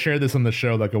 I think I shared this on the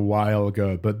show like a while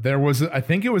ago, but I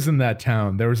think it was in that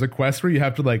town. There was a quest where you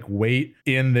have to like wait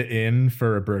in the inn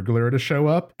for a burglar to show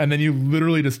up, and then you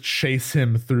literally just chase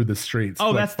him through the streets.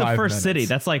 Oh, for that's like the first 5 minutes. city.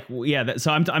 That's like, yeah.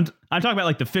 So I'm talking about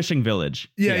like the fishing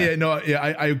village.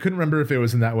 I couldn't remember if it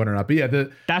was in that one or not, but yeah,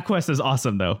 that quest is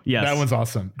awesome though. Yes, that one's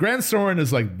awesome. Grand Soren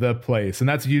is like the place, and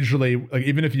that's usually like,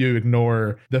 even if you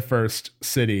ignore the first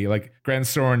city, like Grand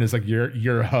Soren is like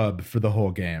your hub for the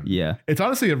whole game. Yeah, it's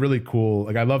honestly a really cool.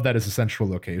 Like I love that as a central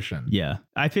location. Yeah,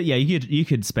 I feel you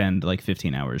could spend like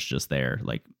 15 hours just there,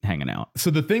 like hanging out.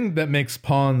 So the thing that makes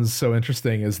pawns so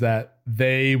interesting is that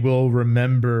they will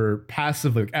remember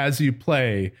passively. Like, as you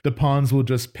play, the pawns will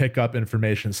just pick up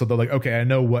information. So they're like, okay, I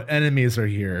know what enemies are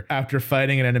here. After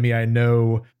fighting an enemy, I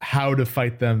know how to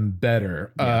fight them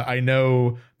better. Yeah. I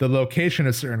know the location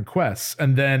of certain quests.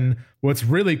 And then what's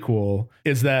really cool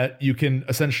is that you can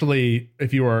essentially,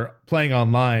 if you are playing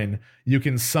online, you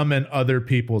can summon other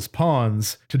people's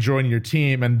pawns to join your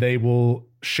team, and they will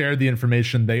share the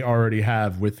information they already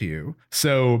have with you.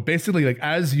 So basically, like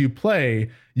as you play,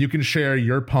 you can share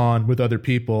your pawn with other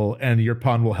people, and your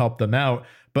pawn will help them out,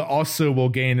 but also will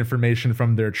gain information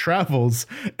from their travels.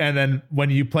 And then when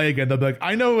you play again, they'll be like,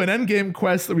 I know an endgame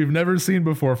quest that we've never seen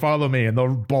before. Follow me. And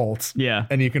they'll bolt. Yeah.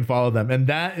 And you can follow them. And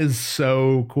that is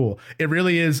so cool. It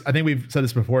really is. I think we've said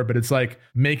this before, but it's like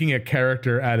making a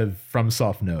character out of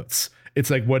FromSoft notes. It's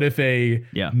like, what if a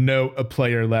note a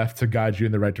player left to guide you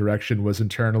in the right direction was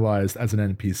internalized as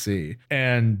an NPC?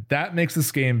 And that makes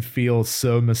this game feel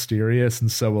so mysterious and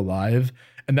so alive.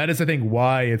 And that is, I think,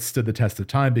 why it stood the test of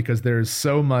time, because there's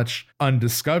so much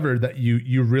undiscovered that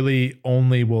you really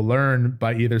only will learn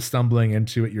by either stumbling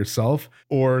into it yourself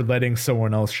or letting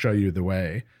someone else show you the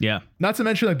way. Yeah. Not to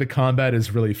mention, like, the combat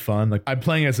is really fun. Like, I'm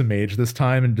playing as a mage this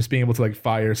time, and just being able to like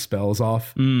fire spells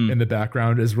off in the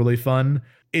background is really fun.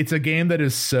 It's a game that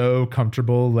is so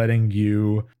comfortable letting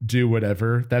you do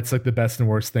whatever. That's like the best and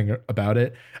worst thing about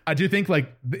it. I do think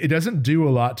like it doesn't do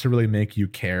a lot to really make you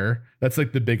care. That's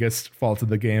like the biggest fault of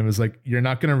the game, is like you're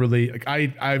not going to really like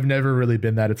I've never really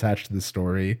been that attached to the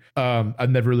story. I've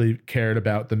never really cared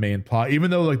about the main plot, even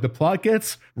though like the plot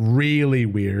gets really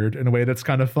weird in a way that's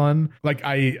kind of fun. Like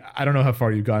I don't know how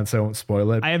far you've gone, so I won't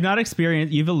spoil it. I have not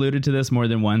experienced, you've alluded to this more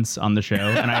than once on the show,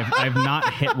 and I've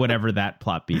not hit whatever that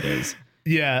plot beat is.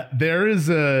 Yeah, there is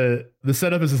the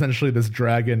setup is essentially this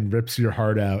dragon rips your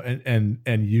heart out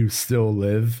and you still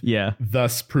live. Yeah.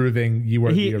 Thus proving you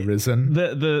are the Arisen.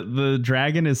 The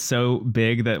dragon is so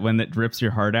big that when it rips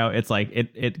your heart out, it's like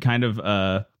it kind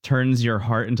of turns your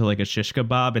heart into like a shish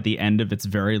kebab at the end of its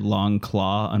very long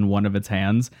claw on one of its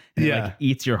hands. And it like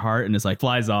eats your heart and it's like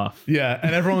flies off. Yeah.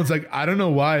 And everyone's like, I don't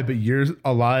know why, but you're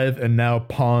alive and now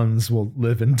pawns will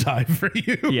live and die for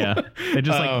you. Yeah. They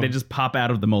just they just pop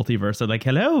out of the multiverse. They're like,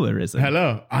 hello, Arisen.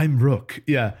 Hello, I'm Rook.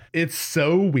 Yeah. It's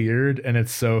so weird and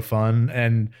it's so fun.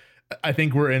 And I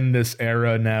think we're in this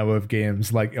era now of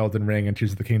games like Elden Ring and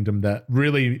Tears of the Kingdom that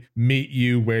really meet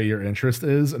you where your interest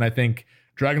is. And I think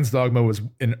Dragon's Dogma was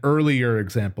an earlier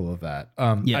example of that.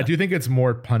 I do think it's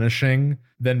more punishing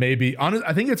than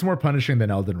I think it's more punishing than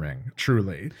Elden Ring,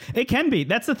 truly. It can be.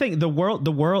 That's the thing. The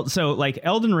world. So like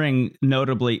Elden Ring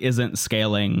notably isn't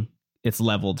scaling its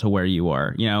level to where you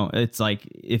are. You know, it's like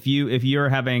if you're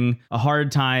having a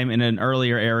hard time in an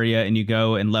earlier area and you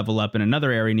go and level up in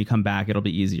another area and you come back, it'll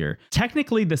be easier.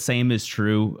 Technically, the same is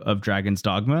true of Dragon's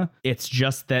Dogma. It's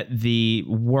just that the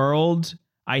world,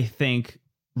 I think,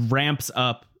 ramps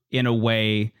up in a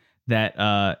way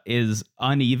that is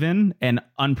uneven and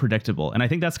unpredictable. And I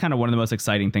think that's kind of one of the most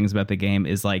exciting things about the game,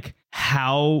 is like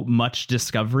how much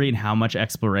discovery and how much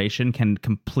exploration can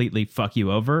completely fuck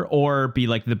you over or be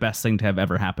like the best thing to have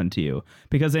ever happened to you.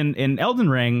 Because in Elden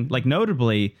Ring, like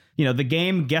notably, you know, the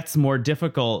game gets more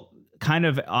difficult kind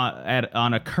of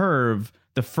on a curve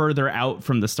the further out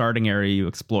from the starting area you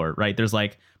explore, right? There's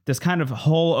like this kind of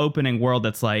whole opening world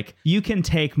that's like you can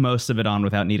take most of it on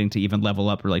without needing to even level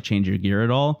up or like change your gear at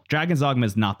all. Dragon's Dogma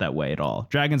is not that way at all.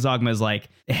 Dragon's Dogma is like,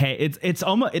 hey, it's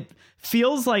almost, it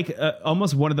feels like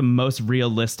almost one of the most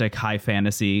realistic high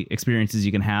fantasy experiences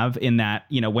you can have, in that,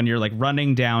 you know, when you're like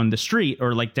running down the street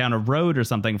or like down a road or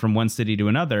something from one city to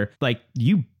another, like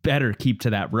you better keep to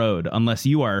that road unless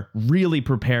you are really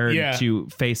prepared to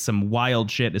face some wild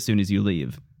shit as soon as you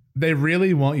leave. They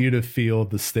really want you to feel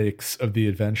the stakes of the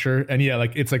adventure. And yeah,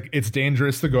 like it's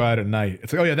dangerous to go out at night.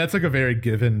 It's like, oh yeah, that's like a very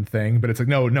given thing, but it's like,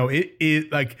 no, it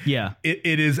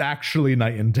is actually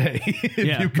night and day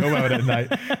if you go out at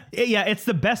night. Yeah, it's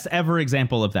the best ever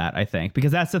example of that, I think,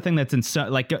 because that's the thing that's in so,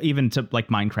 like, even to like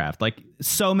Minecraft, like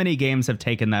so many games have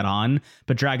taken that on,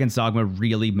 but Dragon's Dogma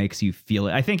really makes you feel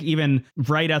it. I think even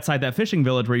right outside that fishing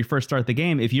village where you first start the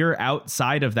game, if you're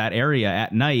outside of that area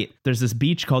at night, there's this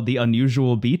beach called the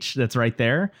Unusual Beach that's right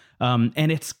there.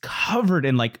 And it's covered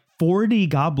in like 40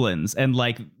 goblins, and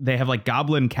like they have like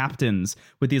goblin captains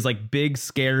with these like big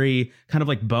scary kind of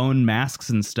like bone masks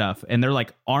and stuff, and they're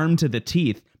like armed to the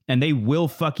teeth, and they will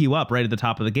fuck you up right at the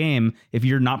top of the game if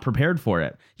you're not prepared for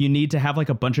it. You need to have like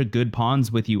a bunch of good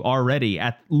pawns with you already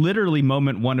at literally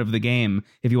moment one of the game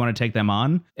if you want to take them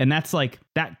on. And that's like,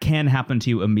 that can happen to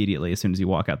you immediately as soon as you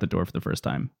walk out the door for the first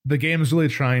time. The game is really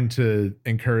trying to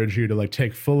encourage you to like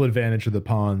take full advantage of the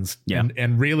pawns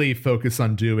and really focus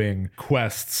on doing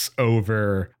quests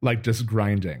over like just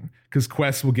grinding, because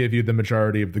quests will give you the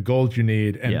majority of the gold you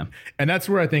need. And that's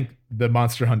where I think the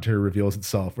Monster Hunter reveals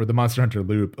itself, or the Monster Hunter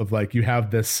loop of like, you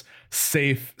have this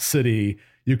safe city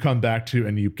you come back to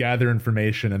and you gather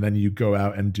information and then you go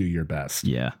out and do your best.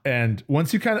 Yeah. And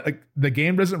once you kind of like, the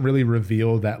game doesn't really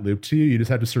reveal that loop to you. You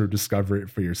just have to sort of discover it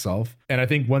for yourself. And I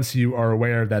think once you are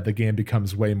aware of that, the game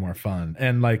becomes way more fun.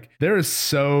 And like, there is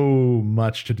so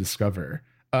much to discover.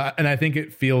 And I think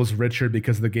it feels richer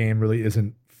because the game really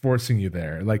isn't forcing you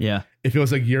there. Like, it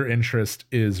feels like your interest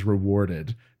is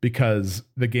rewarded because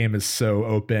the game is so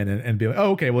open and be like,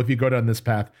 oh, okay, well, if you go down this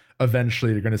path,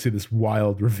 eventually you're going to see this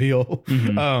wild reveal.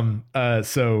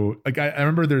 So like, I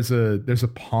remember there's a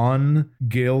pawn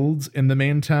guild in the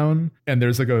main town, and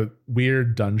there's like a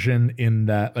weird dungeon in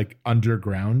that like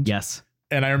underground. Yes.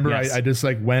 And I remember I just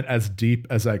like went as deep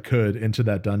as I could into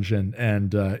that dungeon,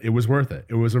 and it was worth it.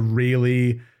 It was a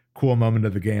really cool moment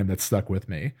of the game that stuck with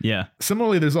me. Yeah.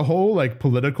 Similarly, there's a whole like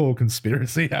political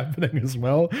conspiracy happening as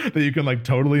well that you can like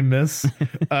totally miss.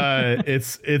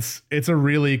 It's a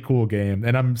really cool game,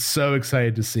 and I'm so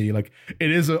excited to see, like,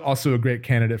 it is also a great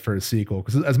candidate for a sequel,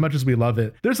 because as much as we love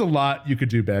it, there's a lot you could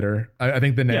do better. I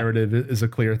think the narrative is a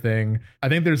clear thing. I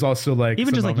think there's also like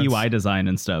even just like UI design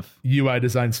and stuff. UI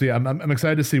design. So yeah, I'm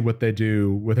excited to see what they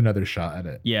do with another shot at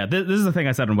it. Yeah, this is the thing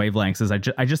I said on Wavelengths is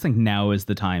I just think now is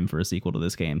the time for a sequel to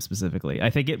this game specifically.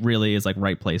 I think it really is like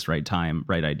right place, right time,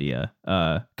 right idea.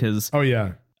 Because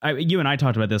you and I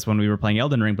talked about this when we were playing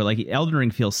Elden Ring, but like Elden Ring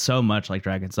feels so much like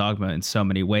Dragon's Dogma in so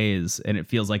many ways, and it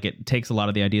feels like it takes a lot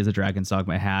of the ideas that Dragon's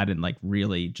Dogma had and like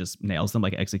really just nails them,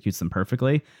 like executes them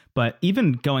perfectly. But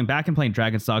even going back and playing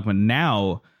Dragon's Dogma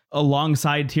now,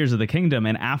 alongside Tears of the Kingdom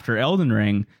and after Elden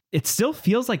Ring, it still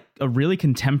feels like a really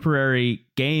contemporary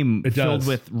game filled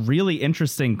with really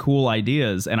interesting, cool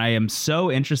ideas. And I am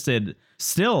so interested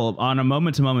still on a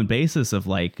moment to moment basis of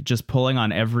like just pulling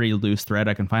on every loose thread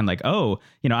I can find. Like, oh,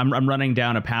 you know, I'm running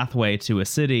down a pathway to a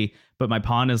city, but my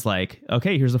pawn is like,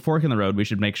 okay, here's a fork in the road. We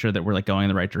should make sure that we're like going in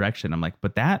the right direction. I'm like,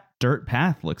 but that dirt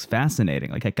path looks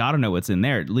fascinating. Like, I gotta know what's in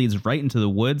there. It leads right into the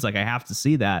woods. Like, I have to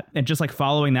see that. And just like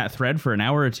following that thread for an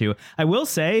hour or two. I will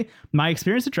say my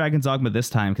experience at Dragon's Dogma this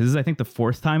time, because this is I think the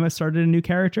fourth time I started a new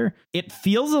character, it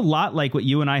feels a lot like what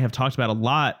you and I have talked about a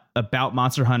lot about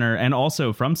Monster Hunter and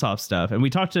also FromSoft stuff. And we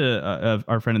talked to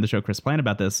our friend of the show, Chris Plant,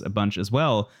 about this a bunch as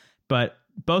well. But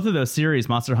both of those series,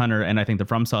 Monster Hunter and I think the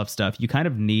FromSoft stuff, you kind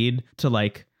of need to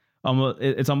like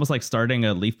it's almost like starting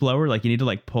a leaf blower. Like, you need to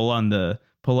like pull on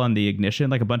the ignition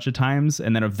like a bunch of times,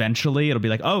 and then eventually it'll be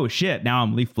like, oh shit, now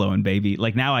I'm leaf blowing, baby.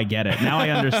 Like, now I get it. Now I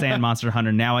understand Monster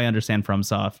Hunter. Now I understand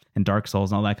FromSoft and Dark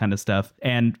Souls and all that kind of stuff.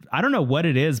 And I don't know what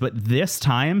it is, but this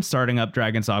time, starting up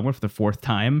Dragon's Dogma for the fourth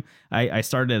time, I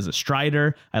started as a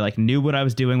Strider. I like knew what I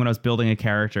was doing when I was building a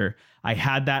character. I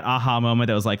had that aha moment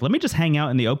that was like, let me just hang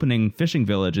out in the opening fishing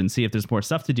village and see if there's more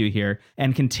stuff to do here,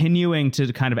 and continuing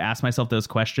to kind of ask myself those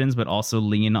questions, but also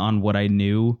lean on what I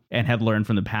knew and had learned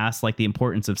from the past, like the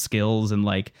importance of skills and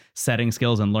like setting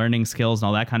skills and learning skills and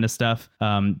all that kind of stuff.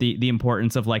 The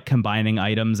importance of like combining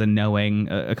items and knowing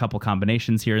a couple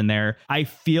combinations here and there. I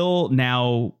feel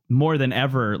now more than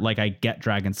ever like I get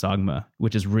Dragon's Dogma,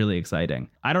 which is really exciting.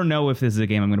 I don't know if this is a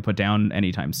game I'm going to put down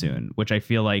anytime soon, which I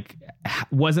feel like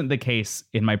wasn't the case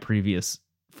in my previous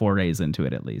forays into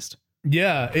it, at least.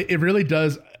 Yeah, it really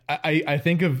does. I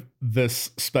think of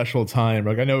this special time,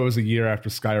 like I know it was a year after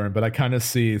Skyrim, but I kind of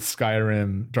see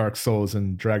Skyrim, Dark Souls,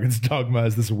 and Dragon's Dogma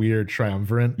as this weird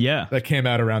triumvirate that came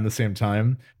out around the same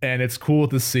time. And it's cool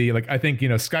to see, like, I think, you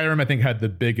know, Skyrim, I think, had the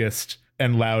biggest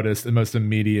and loudest and most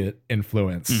immediate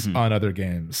influence on other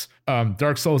games.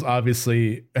 Dark Souls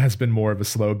obviously has been more of a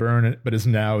slow burn, but is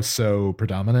now so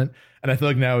predominant. And I feel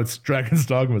like now it's Dragon's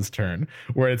Dogma's turn,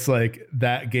 where it's like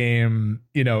that game,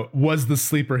 was the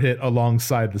sleeper hit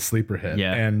alongside the sleeper hit.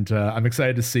 Yeah. And I'm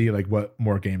excited to see like what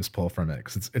more games pull from it,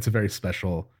 because it's a very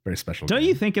special Don't game.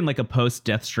 you think in like a post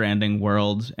Death Stranding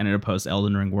world and in a post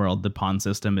Elden Ring world, the pawn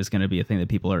system is going to be a thing that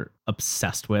people are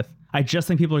obsessed with? I just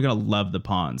think people are going to love the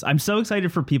pawns. I'm so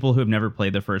excited for people who have never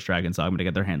played the first Dragon's Dogma to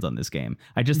get their hands on this game.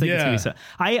 I just think it's going to be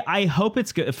so. I hope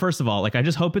it's good. First of all, like I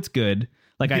just hope it's good.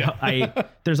 Like I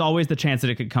there's always the chance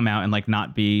that it could come out and like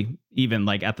not be even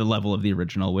like at the level of the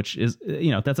original, which is,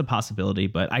 that's a possibility.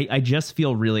 But I just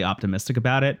feel really optimistic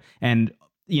about it. And,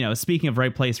 speaking of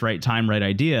right place, right time, right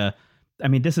idea, I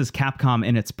mean, this is Capcom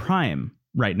in its prime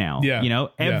right now. Yeah.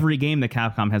 Every game that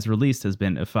Capcom has released has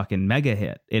been a fucking mega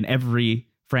hit in every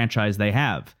franchise they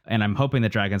have. And I'm hoping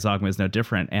that Dragon's Dogma is no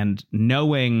different. And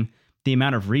knowing the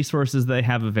amount of resources they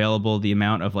have available, the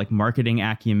amount of like marketing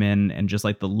acumen, and just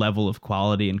like the level of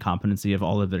quality and competency of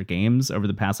all of their games over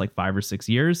the past like 5 or 6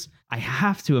 years, I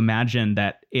have to imagine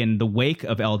that in the wake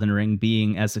of Elden Ring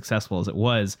being as successful as it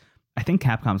was, I think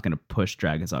Capcom's going to push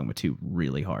Dragon's Dogma 2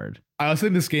 really hard. I also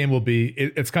think this game will be,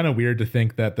 it's kind of weird to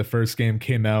think that the first game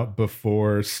came out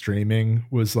before streaming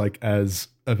was like as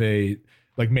of a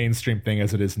like mainstream thing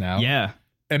as it is now. Yeah.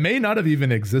 It may not have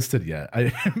even existed yet.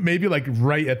 Maybe like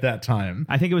right at that time.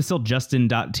 I think it was still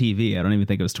Justin.tv. I don't even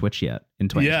think it was Twitch yet in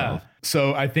 2012. Yeah.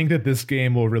 So I think that this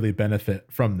game will really benefit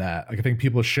from that. Like I think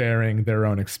people sharing their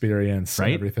own experience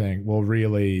and everything will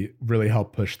really, really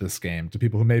help push this game to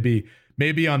people who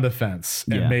maybe on the fence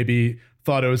and maybe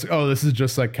thought it was, this is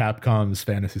just like Capcom's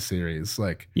fantasy series.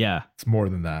 Like, yeah, it's more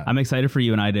than that. I'm excited for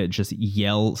you and I to just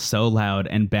yell so loud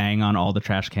and bang on all the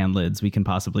trash can lids we can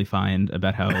possibly find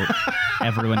about how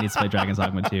everyone needs to play Dragon's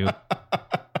Dogma 2.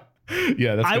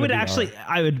 Yeah, that's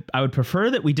I would prefer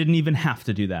that we didn't even have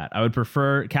to do that. I would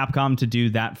prefer Capcom to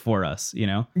do that for us,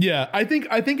 Yeah, I think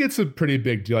it's a pretty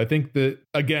big deal. I think that,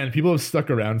 again, people have stuck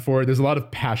around for it. There's a lot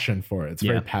of passion for it. It's a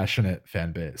very passionate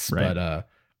fan base. Right. But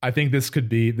I think this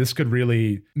could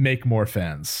really make more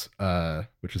fans,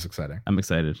 which is exciting. I'm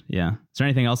excited. Yeah. Is there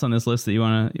anything else on this list that you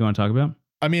want to talk about?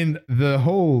 I mean, the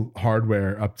whole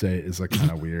hardware update is like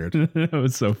kind of weird. It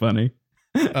was so funny.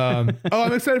 I'm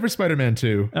excited for Spider-Man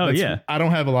 2. Yeah. I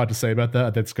don't have a lot to say about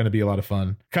that. That's going to be a lot of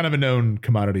fun. Kind of a known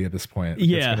commodity at this point.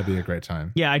 Yeah. It's going to be a great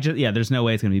time. Yeah, there's no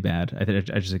way it's going to be bad. I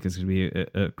just think it's going to be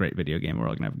a great video game. We're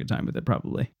all going to have a good time with it,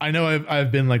 probably. I know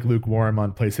I've been like lukewarm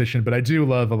on PlayStation, but I do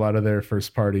love a lot of their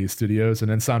first party studios,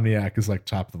 and Insomniac is like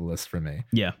top of the list for me.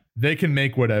 Yeah. They can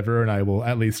make whatever, and I will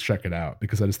at least check it out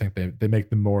because I just think they make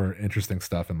the more interesting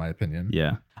stuff, in my opinion.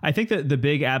 Yeah. I think that the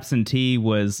big absentee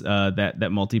was that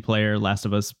multiplayer Last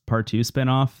of Us Part 2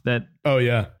 spinoff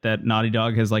that Naughty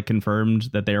Dog has like confirmed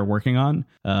that they are working on.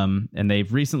 And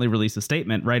they've recently released a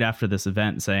statement right after this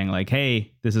event saying like,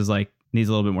 hey, this is like needs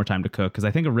a little bit more time to cook, because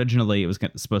I think originally it was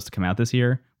supposed to come out this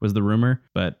year was the rumor,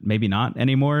 but maybe not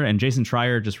anymore. And Jason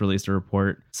Schreier just released a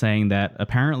report saying that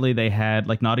apparently they had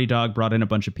like Naughty Dog brought in a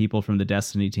bunch of people from the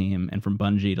Destiny team and from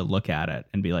Bungie to look at it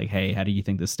and be like, hey, how do you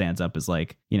think this stands up as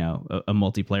like, a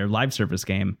multiplayer live service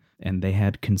game? And they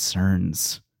had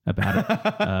concerns about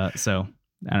it. So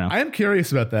I don't know. I am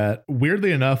curious about that.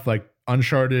 Weirdly enough, like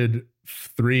Uncharted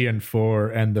 3 and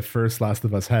 4 and the first Last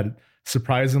of Us had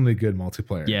surprisingly good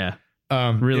multiplayer. Yeah.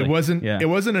 Really? It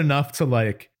wasn't enough to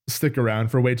like stick around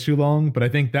for way too long, but I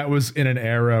think that was in an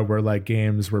era where like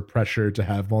games were pressured to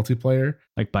have multiplayer.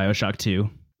 Like BioShock 2.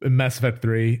 Mass Effect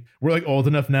 3. We're like old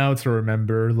enough now to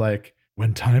remember like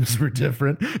when times were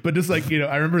different. But just like,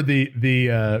 I remember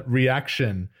the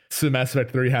reaction to Mass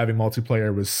Effect 3 having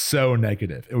multiplayer was so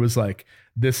negative. It was like,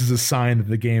 this is a sign that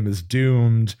the game is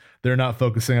doomed. They're not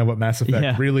focusing on what Mass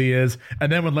Effect really is. And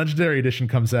then when Legendary Edition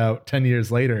comes out 10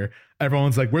 years later,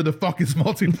 everyone's like, where the fuck is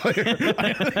multiplayer?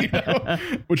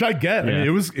 Which I get. Yeah. I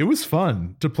mean, it was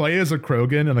fun to play as a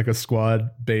Krogan in like a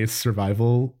squad-based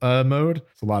survival mode.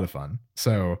 It's a lot of fun.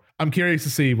 So I'm curious to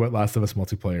see what Last of Us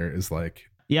multiplayer is like.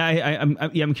 Yeah,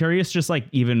 I'm curious just like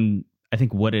even, I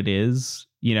think what it is,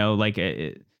 like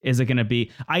is it going to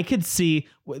be, I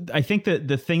think that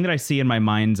the thing that I see in my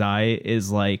mind's eye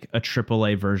is like a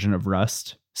AAA version of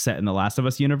Rust set in the Last of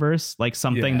Us universe, like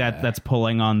something that's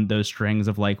pulling on those strings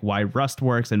of like why Rust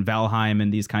works and Valheim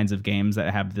and these kinds of games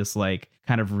that have this like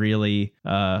kind of really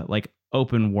like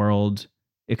open world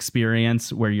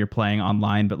experience where you're playing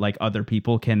online, but like other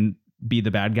people can be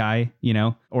the bad guy,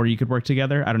 or you could work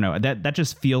together. I don't know. That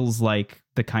just feels like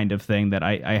the kind of thing that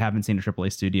I haven't seen a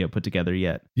AAA studio put together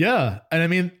yet. Yeah. And I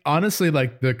mean, honestly,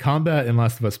 like the combat in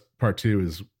Last of Us Part 2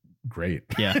 is great.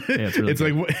 Yeah, it's really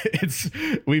it's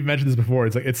like we've mentioned this before.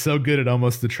 It's like it's so good it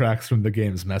almost detracts from the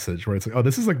game's message. Where it's like, oh,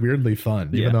 this is like weirdly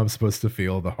fun, even though I'm supposed to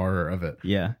feel the horror of it.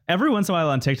 Yeah. Every once in a while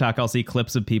on TikTok, I'll see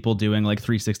clips of people doing like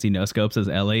 360 no scopes as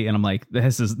Ellie, and I'm like,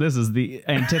 this is the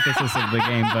antithesis of the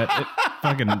game, but it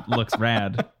fucking looks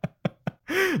rad.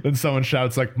 Then someone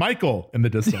shouts like Michael in the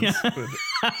distance.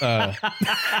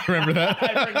 Remember that?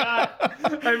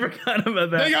 I forgot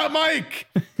about that. They got Mike.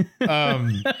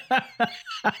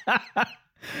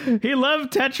 He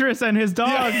loved Tetris and his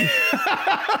dog. Yeah.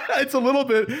 It's a little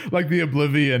bit like the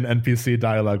Oblivion NPC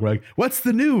dialogue. Where like, what's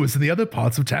the news in the other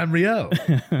parts of Tamriel?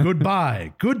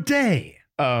 Goodbye. Good day.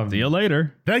 See you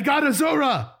later. They got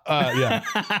Azura.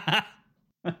 Yeah.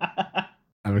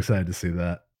 I'm excited to see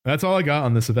that. That's all I got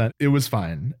on this event. It was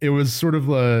fine. It was sort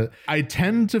of I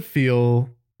tend to feel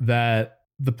that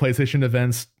the PlayStation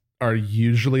events are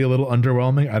usually a little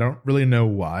underwhelming. I don't really know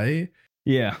why.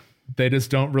 Yeah. They just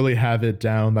don't really have it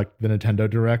down like the Nintendo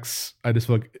Directs. I just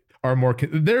feel like are more.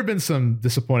 There have been some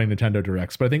disappointing Nintendo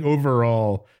Directs, but I think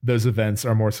overall those events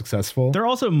are more successful. There are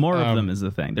also more of them is the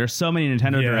thing. There's so many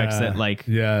Nintendo Directs that like,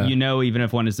 you know, even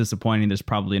if one is disappointing, there's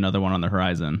probably another one on the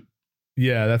horizon.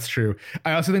 Yeah, that's true.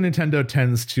 I also think Nintendo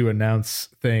tends to announce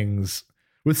things,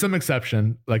 with some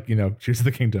exception, like, you know, Tears of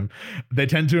the Kingdom. They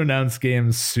tend to announce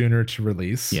games sooner to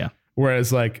release. Yeah.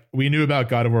 Whereas, like, we knew about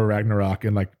God of War Ragnarok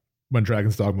and, like, when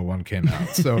Dragon's Dogma 1 came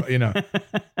out. So, you know.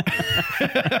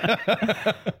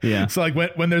 Yeah. So, like,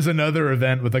 when there's another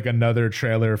event with, like, another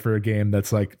trailer for a game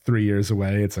that's, like, 3 years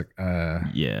away, it's like,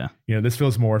 yeah. You know, this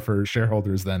feels more for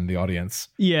shareholders than the audience.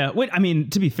 Yeah. I mean,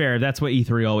 to be fair, that's what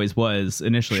E3 always was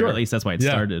initially, sure. Or at least that's why it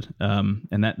started.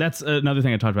 And that's another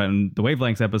thing I talked about in the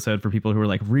Wavelengths episode for people who were,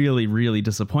 like, really, really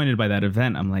disappointed by that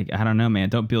event. I'm like, I don't know, man.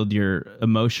 Don't build your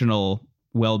emotional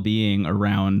well-being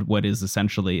around what is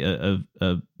essentially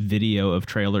a video of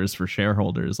trailers for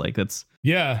shareholders. Like that's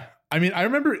I mean, I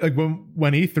remember like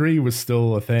when E3 was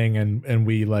still a thing and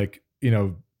we like, you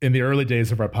know, in the early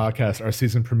days of our podcast, our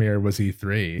season premiere was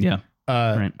E3.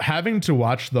 Right. Having to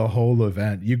watch the whole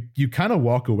event, you kind of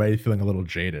walk away feeling a little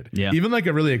jaded. Yeah. Even like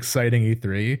a really exciting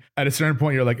E3, at a certain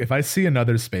point you're like, if I see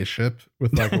another spaceship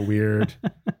with like a weird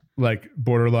like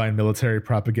borderline military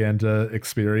propaganda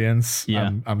experience,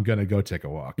 I'm gonna go take a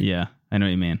walk. Yeah, I know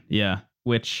what you mean. Yeah,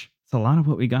 which is a lot of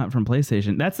what we got from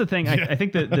PlayStation. That's the thing. I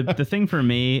think the thing for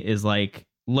me is like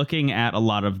looking at a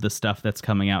lot of the stuff that's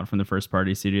coming out from the first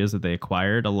party studios that they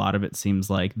acquired. A lot of it seems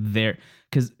like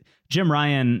because Jim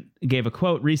Ryan gave a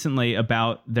quote recently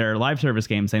about their live service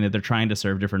game saying that they're trying to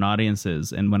serve different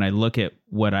audiences. And when I look at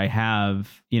what I have,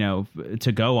 you know,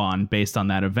 to go on based on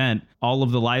that event, all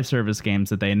of the live service games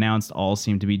that they announced all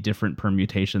seem to be different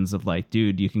permutations of like,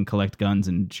 dude, you can collect guns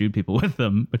and shoot people with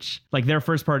them, which like their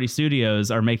first party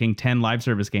studios are making 10 live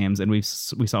service games. And we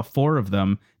saw 4 of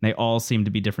them. And they all seem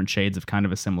to be different shades of kind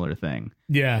of a similar thing.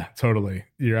 Yeah, totally.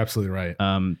 You're absolutely right.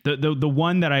 The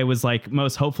one that I was like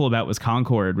most hopeful about was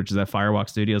Concord, which is that Firewalk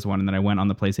Studios one. And then I went on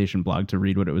the PlayStation blog to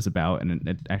read what it was about. And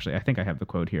it actually, I think I have the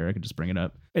quote here. I could just bring it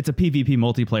up. It's a PvP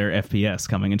multiplayer FPS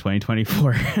coming in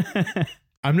 2024.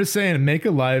 I'm just saying, make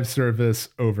a live service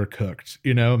Overcooked,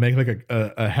 you know, make like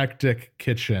a hectic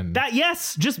kitchen.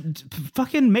 Just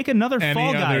fucking make another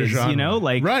Fall Guys, genre. You know,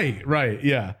 like. Right.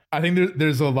 Yeah. I think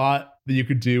there's a lot that you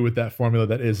could do with that formula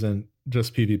that isn't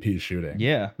just PvP shooting.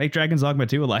 Yeah. Make Dragon's Dogma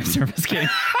 2 a live service game.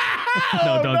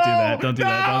 Don't do that. Don't do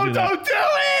that. Don't do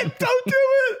it. Don't do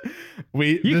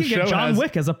it. You can get John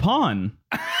Wick as a pawn.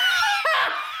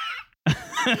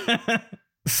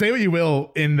 Say what you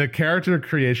will, in the character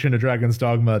creation of Dragon's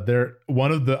Dogma,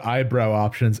 one of the eyebrow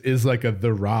options is like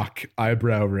The Rock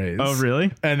eyebrow raise. Oh,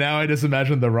 really? And now I just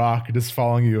imagine The Rock just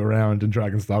following you around in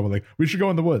Dragon's Dogma, like, we should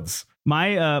go in the woods.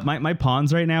 My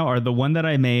pawns right now are the one that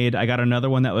I made. I got another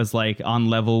one that was like on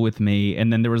level with me,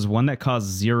 and then there was one that cost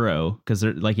 0 because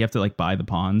like you have to like buy the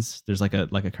pawns. There's like a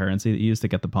currency that you use to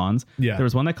get the pawns. Yeah. There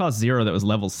was one that cost 0 that was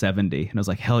level 70, and I was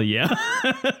like, hell yeah,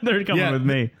 they're coming with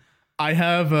me. I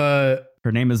have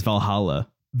her name is Valhalla.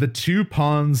 The 2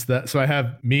 pawns so I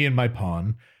have me and my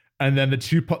pawn, and then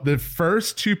the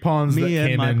first 2 pawns me that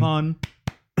came in.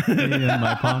 Me and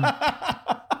my pawn.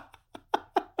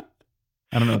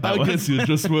 I don't know what that was. I guess you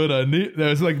just what I need. That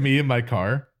was like me in my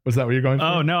car. Was that what you're going for?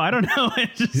 Oh, no, I don't know.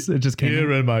 It just came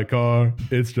here in my car.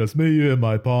 It's just me and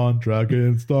my pawn,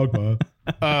 Dragon's Dogma.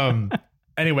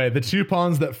 Anyway, the 2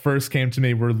 pawns that first came to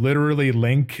me were literally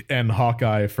Link and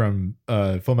Hawkeye from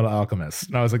Fullmetal Alchemist.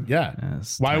 And I was like,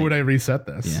 why would I reset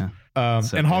this? Yeah.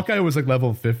 And good. Hawkeye was like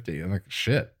level 50. I'm like,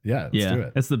 shit. Yeah, let's do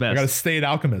it. It's the best. I got a State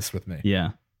Alchemist with me.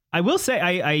 Yeah. I will say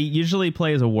I usually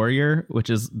play as a warrior, which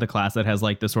is the class that has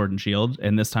like the sword and shield.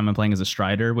 And this time I'm playing as a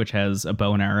strider, which has a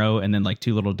bow and arrow and then like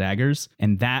 2 little daggers.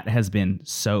 And that has been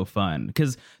so fun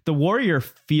because the warrior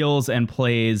feels and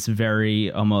plays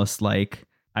very almost like,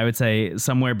 I would say,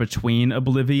 somewhere between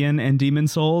Oblivion and Demon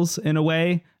Souls in a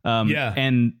way.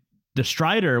 And the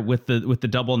strider with the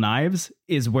double knives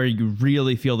is where you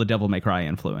really feel the Devil May Cry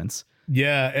influence.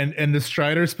 Yeah, and the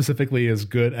Strider specifically is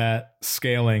good at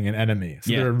scaling an enemy.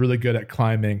 So they're really good at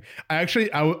climbing. I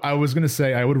was going to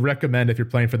say, I would recommend if you're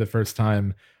playing for the first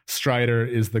time, Strider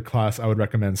is the class I would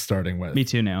recommend starting with. Me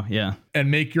too now, yeah.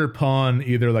 And make your pawn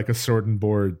either like a sword and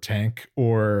board tank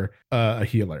or a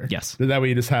healer. Yes. That way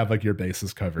you just have like your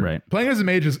bases covered. Right. Playing as a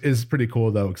mage is pretty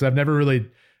cool though, because I've never really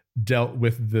dealt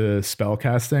with the spell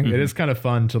casting. It is kind of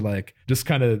fun to like just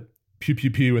kind of pew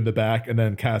pew pew in the back and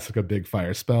then cast like a big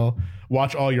fire spell.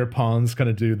 Watch all your pawns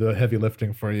kind of do the heavy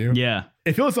lifting for you. Yeah.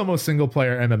 It feels almost single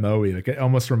player MMO-y. Like it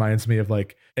almost reminds me of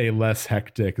like a less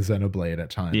hectic Xenoblade at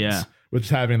times. Yeah. With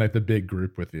just having like the big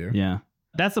group with you. Yeah.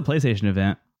 That's the PlayStation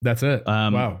event. That's it.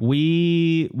 Wow.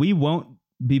 We won't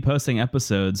be posting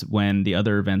episodes when the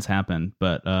other events happen,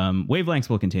 but Wavelengths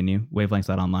will continue.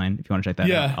 Wavelengths.online if you want to check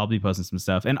that out. I'll be posting some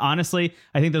stuff. And honestly,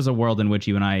 I think there's a world in which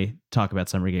you and I talk about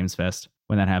Summer Games Fest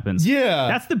when that happens. Yeah.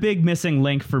 That's the big missing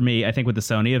link for me, I think, with the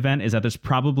Sony event is that there's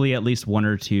probably at least 1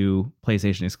 or 2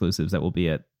 PlayStation exclusives that will be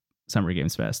at Summer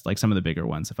Games Fest, like some of the bigger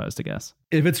ones, if I was to guess.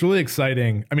 If it's really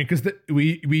exciting, I mean, because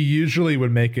we usually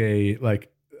would make a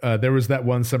like there was that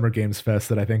one Summer Games Fest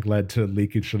that I think led to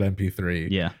leakage of MP3.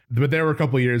 Yeah. But there were a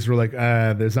couple of years where like,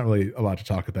 there's not really a lot to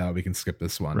talk about. We can skip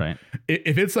this one. Right.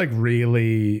 If it's like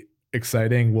really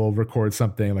exciting, we'll record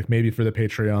something like maybe for the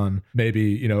Patreon, maybe,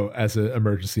 you know, as an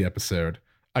emergency episode.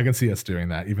 I can see us doing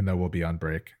that, even though we'll be on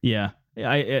break. Yeah.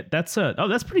 That's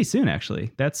pretty soon,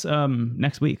 actually. That's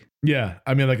next week. Yeah.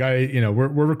 I mean, like we're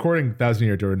recording 1,000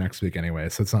 Year Door next week anyway,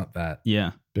 so it's not that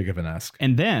big of an ask.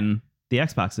 And then the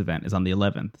Xbox event is on the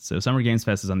 11th. So Summer Games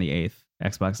Fest is on the 8th.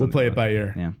 Xbox. We'll play it by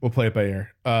ear. Yeah. We'll play it by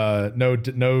ear.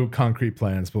 No concrete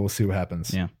plans, but we'll see what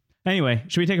happens. Yeah. Anyway,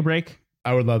 should we take a break?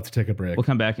 I would love to take a break. We'll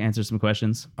come back, answer some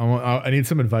questions. I need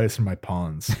some advice from my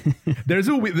pawns. There's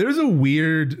a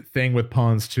weird thing with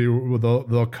pawns too. Where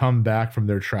they'll come back from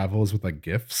their travels with like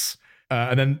gifts.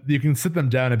 And then you can sit them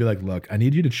down and be like, look, I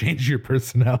need you to change your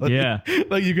personality. Yeah.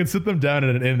 Like you can sit them down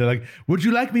and they're like, would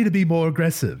you like me to be more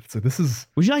aggressive? So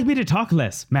would you like me to talk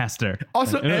less, master?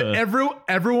 Also,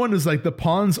 everyone is like, the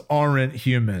pawns aren't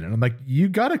human. And I'm like, you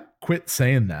got to quit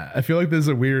saying that. I feel like there's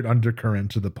a weird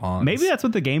undercurrent to the pawns. Maybe that's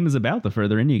what the game is about the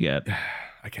further in you get.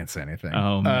 I can't say anything.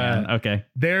 Oh, man. Okay.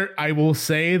 I will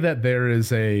say that there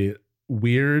is a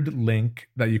weird link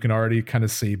that you can already kind of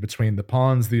see between the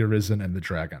pawns, the Arisen, and the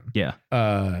dragon. Yeah.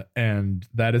 And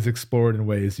that is explored in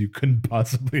ways you couldn't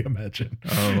possibly imagine.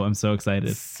 Oh, I'm so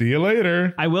excited. See you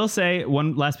later. I will say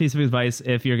one last piece of advice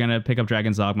if you're going to pick up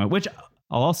Dragon's Dogma, which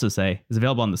I'll also say is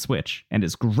available on the Switch and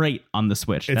is great on the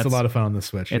Switch. It's a lot of fun on the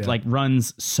Switch. It like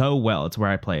runs so well. It's where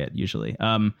I play it usually.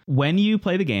 When you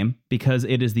play the game, because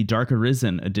it is the Dark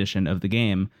Arisen edition of the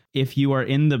game, if you are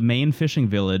in the main fishing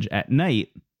village at night,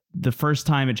 the first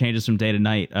time it changes from day to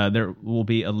night, there will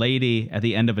be a lady at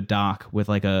the end of a dock with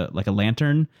like a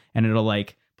lantern, and it'll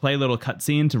like play a little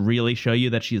cutscene to really show you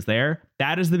that she's there.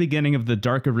 That is the beginning of the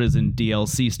Dark Arisen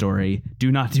DLC story.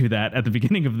 Do not do that at the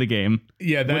beginning of the game.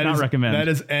 Yeah, would not recommend. That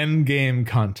is end game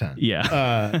content.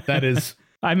 Yeah, that is.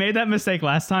 I made that mistake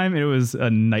last time. It was a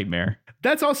nightmare.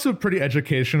 That's also pretty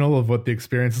educational of what the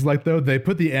experience is like, though. They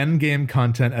put the end game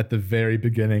content at the very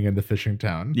beginning in the fishing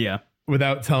town. Yeah.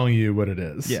 Without telling you what it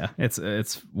is. Yeah,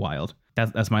 it's wild.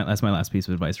 That's my last piece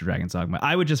of advice for Dragon's Dogma.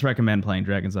 I would just recommend playing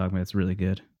Dragon's Dogma. It's really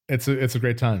good. It's a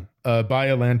great time. Buy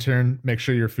a lantern. Make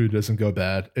sure your food doesn't go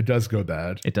bad. It does go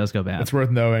bad. It does go bad. It's worth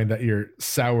knowing that your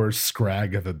sour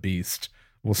scrag of a beast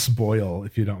will spoil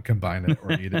if you don't combine it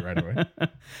or eat it right away.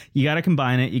 You got to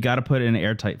combine it. You got to put it in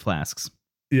airtight flasks.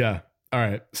 Yeah. All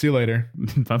right. See you later.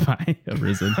 Bye-bye,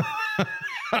 Arisen.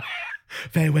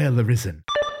 Farewell, Arisen.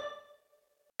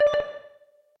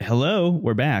 Hello,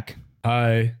 we're back.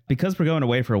 Hi. Because we're going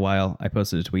away for a while, I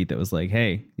posted a tweet that was like,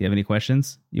 hey, you have any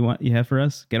questions you have for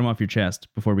us? Get them off your chest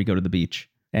before we go to the beach.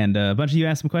 And a bunch of you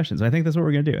asked some questions. I think that's what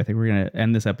we're going to do. I think we're going to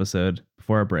end this episode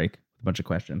before our break with a bunch of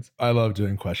questions. I love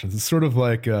doing questions. It's sort of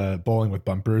like bowling with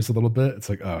bumpers a little bit. It's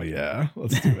like, oh yeah,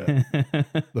 let's do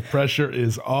it. The pressure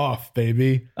is off,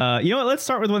 baby. You know what? Let's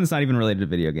start with one that's not even related to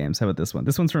video games. How about this one?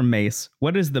 This one's from Mace.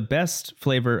 What is the best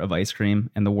flavor of ice cream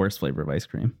and the worst flavor of ice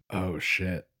cream? Oh,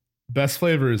 shit. Best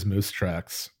flavor is Moose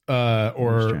Tracks or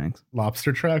Moose Tracks.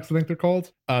 Lobster Tracks, I think they're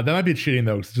called. That might be cheating,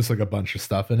 though, because it's just like a bunch of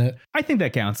stuff in it. I think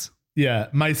that counts. Yeah,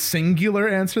 my singular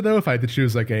answer though, if I had to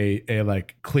choose like a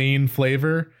like clean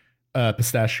flavor,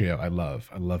 pistachio. I love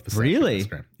pistachio Really? ice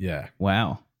cream. Yeah,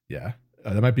 Wow. yeah.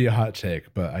 That might be a hot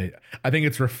take, but I think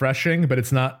it's refreshing, but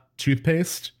it's not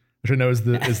toothpaste, which I know is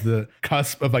the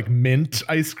cusp of like mint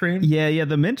ice cream. Yeah.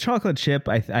 The mint chocolate chip,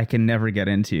 I can never get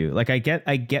into. Like I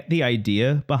get the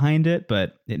idea behind it,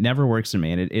 but it never works for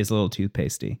me, and it is a little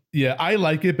toothpastey. Yeah, I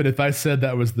like it, but if I said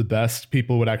that was the best,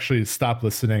 people would actually stop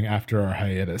listening after our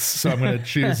hiatus. So I'm going to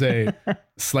choose a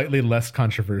slightly less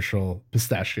controversial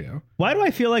pistachio. Why do I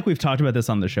feel like we've talked about this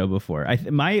on the show before?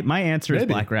 My answer is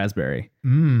Maybe. black raspberry.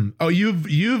 Oh,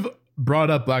 you've brought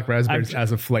up black raspberries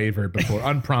as a flavor before,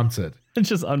 unprompted. It's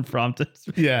just unprompted.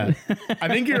 Yeah. I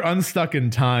think you're unstuck in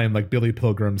time, like Billy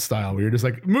Pilgrim style, where you're just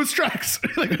like, moose tracks,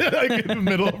 like in the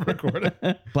middle of recording.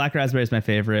 Black raspberry is my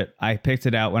favorite. I picked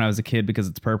it out when I was a kid because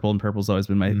it's purple, and purple's always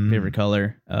been my favorite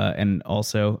color. And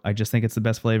also, I just think it's the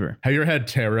best flavor. Have you ever had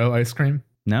taro ice cream?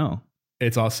 No.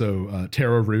 It's also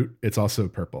taro root. It's also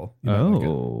purple. You might like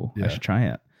it. Yeah. I should try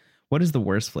it. What is the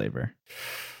worst flavor?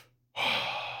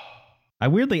 I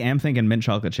weirdly am thinking mint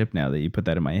chocolate chip now that you put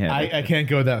that in my head. I can't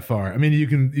go that far. I mean, you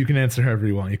can answer however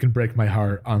you want. You can break my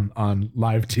heart on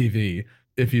live TV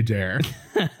if you dare.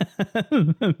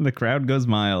 The crowd goes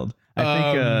mild.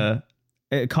 I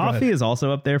think coffee is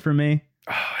also up there for me.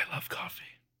 Oh, I love coffee.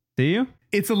 Do you?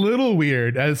 It's a little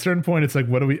weird. At a certain point, it's like,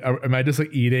 what do we? Am I just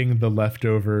like eating the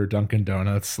leftover Dunkin'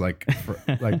 Donuts like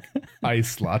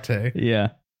iced latte? Yeah,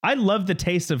 I love the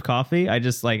taste of coffee. I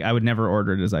just I would never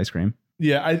order it as ice cream.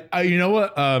 Yeah, I you know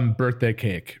what? Birthday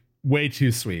cake. Way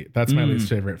too sweet. That's my least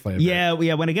favorite flavor. Yeah.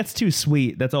 When it gets too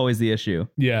sweet, that's always the issue.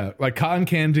 Yeah, like cotton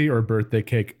candy or birthday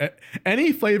cake.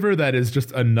 Any flavor that is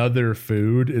just another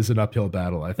food is an uphill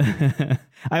battle, I think.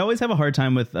 I always have a hard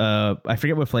time with, I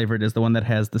forget what flavor it is, the one that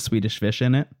has the Swedish fish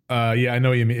in it. Yeah, I know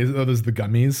what you mean. Those the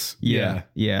gummies? Yeah.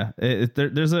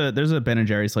 There's a Ben &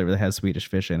 Jerry's flavor that has Swedish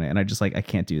fish in it, and I just I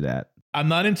can't do that. I'm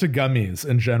not into gummies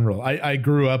in general. I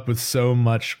grew up with so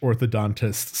much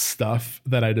orthodontist stuff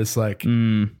that I just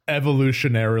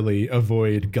evolutionarily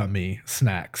avoid gummy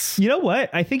snacks. You know what?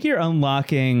 I think you're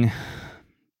unlocking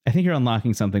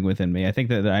something within me. I think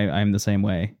that I'm the same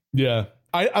way. Yeah.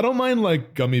 I don't mind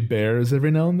like gummy bears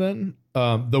every now and then.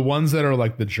 The ones that are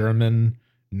like the German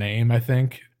name, I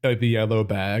think, like the yellow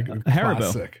bag. Haribo.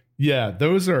 Classic. Yeah,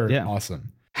 those are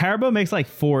awesome. Haribo makes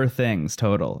 4 things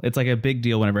total. It's a big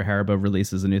deal whenever Haribo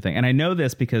releases a new thing. And I know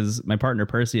this because my partner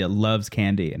Persia loves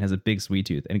candy and has a big sweet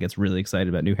tooth and gets really excited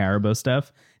about new Haribo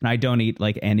stuff. And I don't eat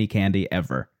any candy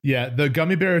ever. Yeah, the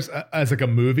gummy bears as a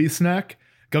movie snack.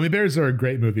 Gummy bears are a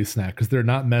great movie snack because they're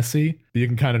not messy. You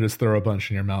can kind of just throw a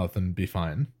bunch in your mouth and be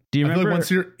fine. Do you remember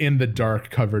once you're in the dark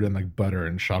covered in butter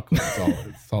and chocolate,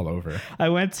 it's all over. I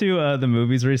went to the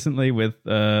movies recently with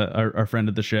our friend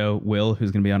of the show, Will,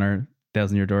 who's going to be on our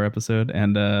 1,000 Year Door episode,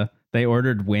 and they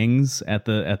ordered wings at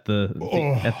the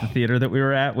theater that we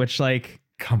were at, which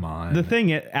come on. The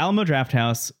thing at Alamo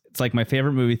Drafthouse, it's my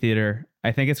favorite movie theater.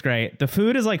 I think it's great. The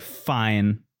food is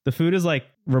fine. The food is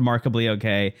remarkably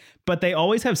okay, but they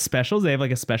always have specials. They have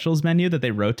a specials menu that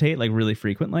they rotate really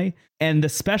frequently, and the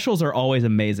specials are always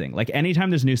amazing. Anytime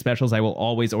there's new specials, I will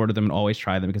always order them and always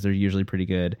try them because they're usually pretty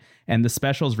good. And the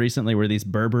specials recently were these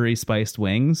Burberry spiced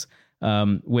wings,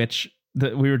 which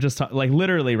we were just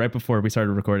literally right before we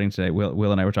started recording today.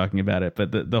 Will and I were talking about it,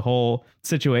 but the whole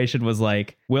situation was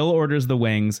Will orders the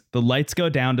wings, the lights go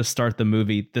down to start the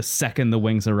movie the second the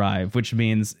wings arrive, which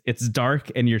means it's dark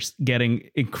and you're getting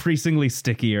increasingly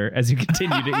stickier as you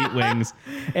continue to eat wings,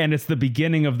 and it's the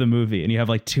beginning of the movie, and you have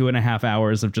 2.5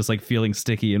 hours of just feeling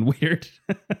sticky and weird.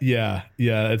 yeah,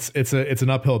 it's an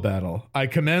uphill battle. I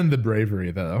commend the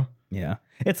bravery though. Yeah,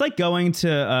 it's going to.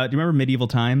 Do you remember Medieval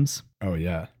Times? Oh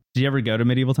yeah. Did you ever go to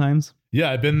Medieval Times?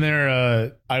 Yeah, I've been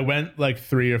there. I went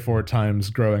 3 or 4 times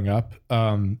growing up,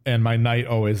 and my night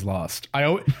always lost.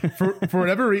 For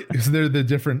whatever reason, because they're the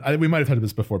different. We might have talked about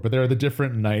this before, but there are the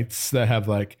different knights that have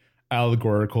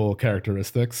allegorical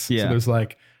characteristics. Yeah. So there's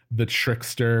the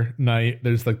trickster knight.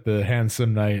 There's the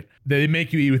handsome knight. They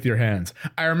make you eat with your hands.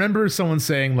 I remember someone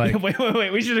saying wait.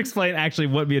 We should explain actually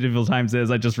what Medieval Times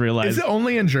is. I just realized. Is it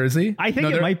only in Jersey? I think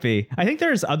it might be. I think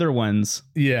there's other ones.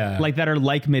 Yeah. That are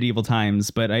like Medieval Times,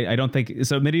 but I don't think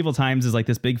so. Medieval Times is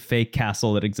this big fake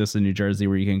castle that exists in New Jersey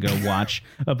where you can go watch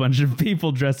a bunch of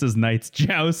people dressed as knights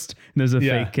joust. And there's a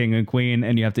fake king and queen,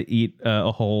 and you have to eat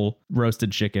a whole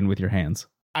roasted chicken with your hands.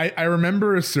 I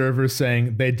remember a server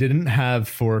saying they didn't have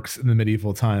forks in the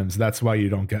Medieval Times. That's why you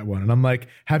don't get one. And I'm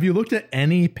have you looked at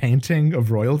any painting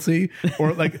of royalty?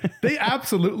 Or they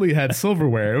absolutely had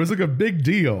silverware. It was a big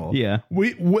deal. Yeah.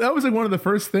 That was one of the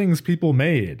first things people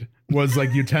made was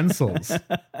utensils.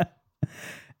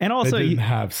 And also, they didn't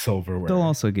have silverware. they'll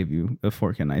also give you a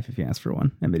fork and knife if you ask for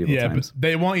one at medieval times. But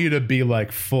they want you to be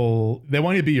like full. They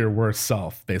want you to be your worst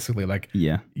self, basically, like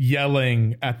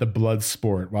yelling at the blood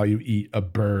sport while you eat a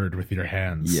bird with your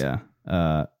hands. Yeah.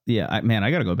 I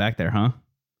gotta go back there, huh?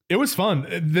 It was fun.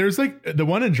 There's like the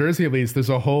one in Jersey, at least, there's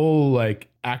a whole like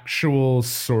actual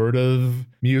sort of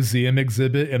museum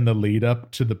exhibit in the lead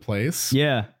up to the place.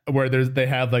 Yeah. Where they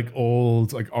have like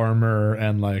old like armor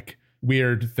and like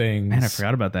weird things. Man, I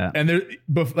forgot about that. And there,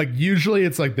 but like usually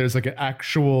it's like there's like an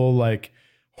actual like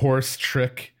horse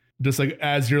trick. Just like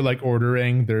as you're like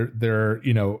ordering, there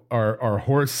are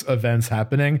horse events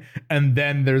happening, and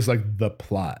then there's like the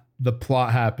plot. The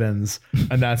plot happens,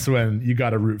 and that's when you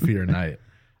got to root for your knight.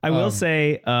 I will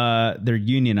say they're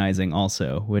unionizing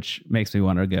also, which makes me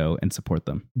want to go and support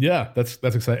them. Yeah, that's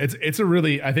exciting. It's a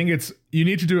really, I think you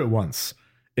need to do it once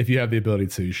if you have the ability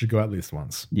to. You should go at least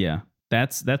once. Yeah,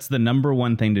 that's the number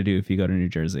one thing to do if you go to New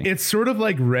Jersey. It's sort of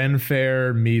like Ren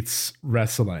Fair meets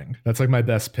wrestling. That's like my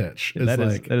best pitch. That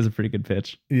is a pretty good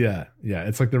pitch. Yeah.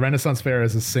 It's like the Renaissance Fair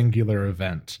as a singular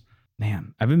event.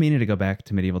 Man, I've been meaning to go back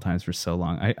to medieval times for so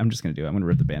long. I'm just going to do it. I'm going to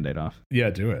rip the Band-Aid off.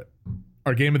 Yeah, do it.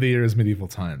 Our game of the year is Medieval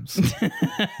Times.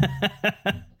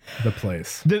 The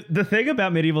place. The thing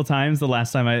about medieval times, the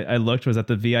last time I looked, was that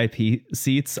the VIP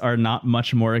seats are not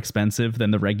much more expensive than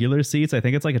the regular seats. I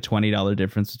think it's like a $20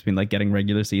 difference between like getting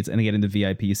regular seats and getting the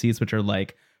VIP seats, which are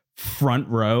like front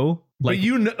row. Like,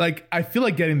 but I feel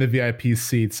like getting the VIP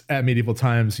seats at Medieval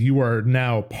Times, you are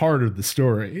now part of the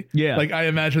story. Yeah. Like I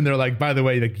imagine they're like, by the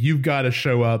way, like you've got to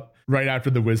show up right after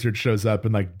the wizard shows up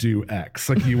and like do X.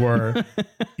 Like you are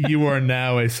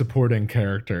now a supporting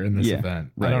character in this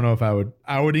event. Right. I don't know if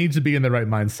I would need to be in the right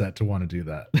mindset to want to do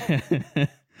that.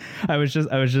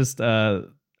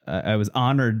 I was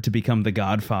honored to become the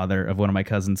godfather of one of my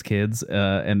cousin's kids,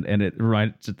 and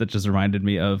that just reminded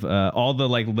me of all the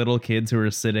like little kids who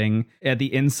were sitting at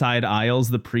the inside aisles.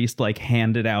 The priest like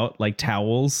handed out like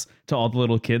towels to all the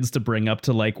little kids to bring up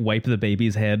to like wipe the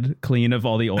baby's head clean of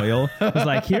all the oil. It was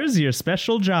like, here's your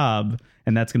special job,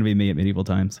 and that's gonna be me at medieval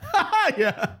times.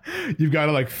 Yeah, you've got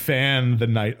to like fan the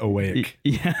knight awake.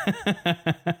 Yeah.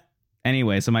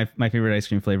 Anyway, so my favorite ice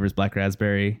cream flavor is black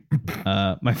raspberry.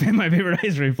 My favorite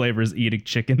ice cream flavor is eating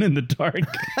chicken in the dark.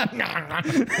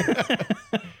 It's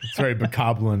very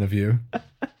bokoblin of you.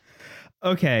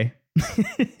 Okay.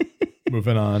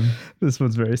 Moving on. This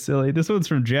one's very silly. This one's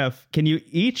from Jeff. Can you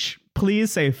each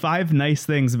please say 5 nice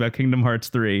things about Kingdom Hearts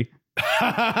 3?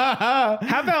 How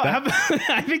about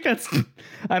I think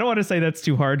I don't want to say that's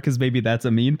too hard because maybe that's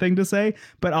a mean thing to say,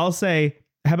 but I'll say,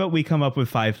 how about we come up with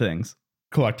 5 things?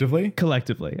 Collectively,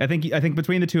 I think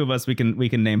between the two of us, we can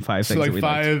name 5 things. So like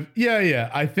 5, liked. Yeah.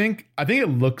 I think it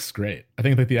looks great. I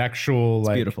think like the actual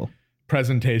like beautiful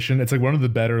presentation. It's like one of the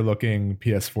better looking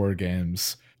PS4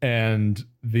 games, and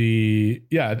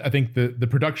I think the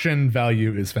production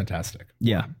value is fantastic.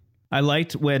 Yeah, I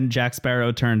liked when Jack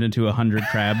Sparrow turned into 100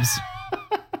 crabs.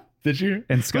 Did you?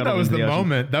 And that was the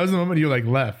moment. That was the moment you like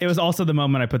left. It was also the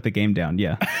moment I put the game down.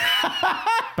 Yeah,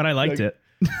 but I liked it.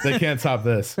 They can't top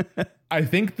this. I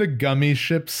think the gummy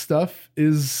ship stuff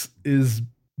is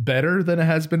better than it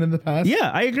has been in the past.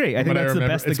 Yeah, I agree. I think that's the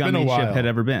best the gummy ship had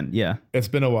ever been. Yeah. It's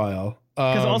been a while.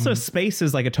 Because also space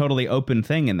is like a totally open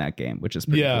thing in that game, which is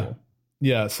pretty cool.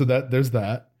 Yeah, so there's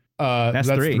that. That's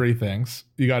 3 things.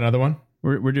 You got another one?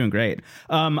 We're doing great.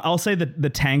 I'll say that the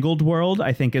Tangled world,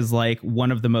 I think, is like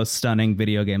one of the most stunning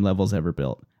video game levels ever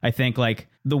built. I think like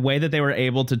the way that they were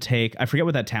able to take, I forget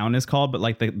what that town is called, but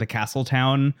like the castle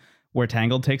town where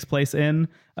Tangled takes place in,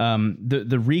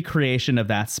 the recreation of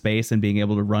that space and being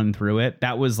able to run through it,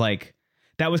 that was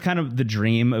kind of the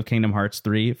dream of Kingdom Hearts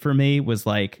 3 for me. Was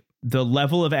like the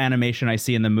level of animation I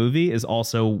see in the movie is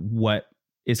also what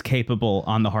is capable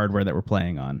on the hardware that we're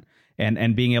playing on.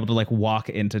 And being able to like walk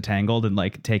into Tangled and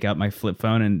like take out my flip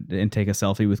phone and take a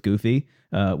selfie with Goofy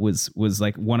was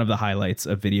like one of the highlights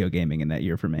of video gaming in that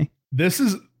year for me. This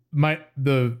is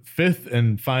the 5th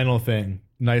and final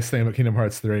nice thing about Kingdom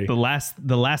Hearts 3. The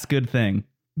last good thing.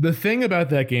 The thing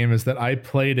about that game is that I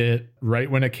played it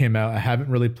right when it came out. I haven't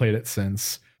really played it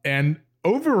since. And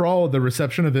overall, the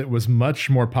reception of it was much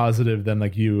more positive than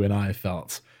like you and I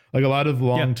felt. Like a lot of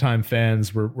longtime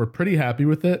fans were pretty happy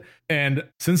with it. And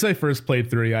since I first played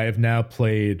 3, I have now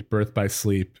played Birth by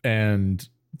Sleep and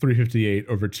 358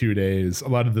 over 2 days. A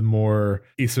lot of the more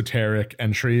esoteric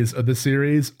entries of the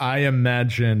series. I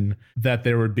imagine that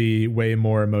there would be way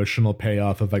more emotional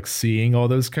payoff of like seeing all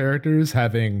those characters,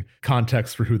 having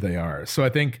context for who they are. So I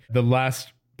think the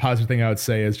last positive thing I would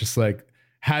say is just like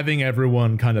having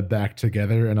everyone kind of back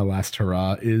together in a last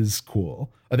hurrah is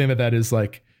cool. I think that is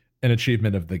like an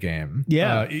achievement of the game.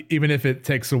 Yeah. Even if it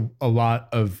takes a lot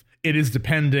of, it is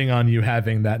depending on you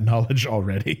having that knowledge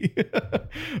already.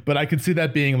 But I could see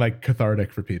that being like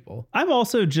cathartic for people. I'm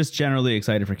also just generally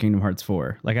excited for Kingdom Hearts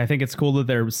 4. Like, I think it's cool that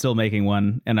they're still making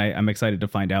one, and I'm excited to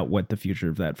find out what the future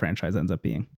of that franchise ends up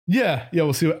being. Yeah,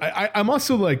 we'll see. I'm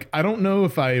also like, I don't know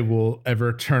if I will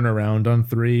ever turn around on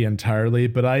 3 entirely,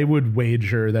 but I would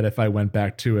wager that if I went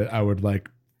back to it, I would like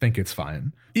think it's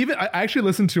fine. Even I actually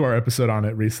listened to our episode on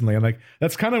it recently, and like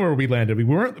that's kind of where we landed. We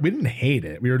didn't hate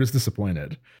it. We were just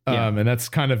disappointed. And that's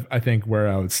kind of, I think, where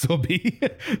I would still be.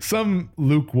 Some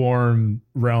lukewarm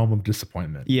realm of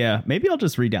disappointment. Yeah, maybe I'll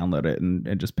just re-download it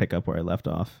and just pick up where I left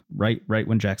off. Right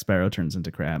when Jack Sparrow turns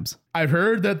into crabs. I've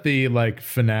heard that the like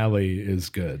finale is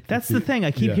good. That's the thing.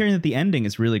 I keep hearing that the ending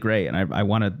is really great, and I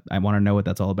want to know what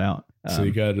that's all about. So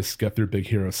you gotta just get through Big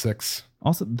Hero 6.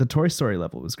 Also, the Toy Story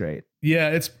level was great. Yeah,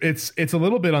 it's a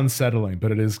little bit unsettling,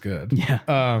 but it is good. Yeah.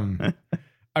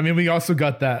 I mean, we also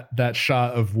got that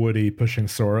shot of Woody pushing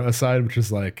Sora aside, which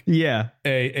is like a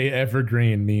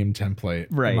evergreen meme template,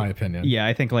 right, in my opinion. Yeah,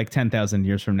 I think like 10,000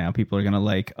 years from now, people are gonna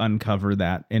like uncover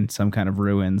that in some kind of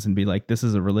ruins and be like, "This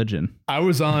is a religion." I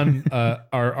was on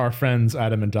our friends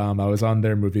Adam and Dom. I was on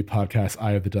their movie podcast,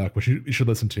 Eye of the Duck, which you should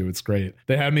listen to. It's great.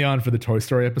 They had me on for the Toy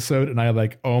Story episode, and I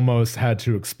like almost had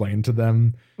to explain to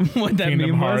them what that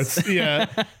Kingdom meme Hearts. was. Yeah,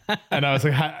 and I was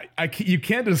like, you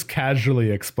can't just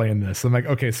casually explain this. I'm like,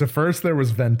 okay, so first there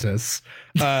was Ventus,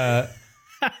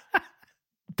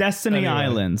 Destiny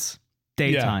Islands,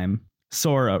 daytime,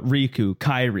 Sora, Riku,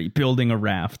 Kairi building a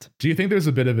raft. Do you think there's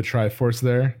a bit of a Triforce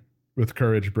there with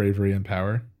courage, bravery, and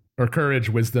power, or courage,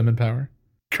 wisdom, and power?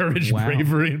 Courage,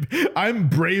 bravery. I'm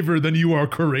braver than you are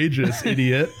courageous,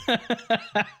 idiot.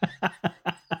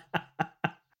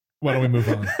 Why don't we move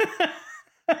on?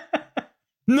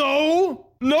 No,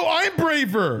 I'm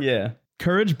braver. Yeah.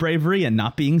 Courage, bravery, and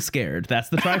not being scared. That's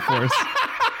the Triforce.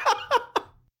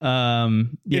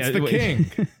 It's the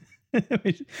king.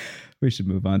 we should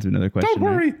move on to another question. Don't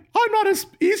worry. I'm not as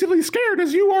easily scared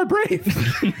as you are brave.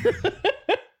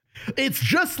 It's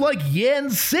just like Yen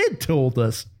Sid told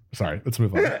us. Sorry, let's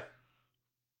move on.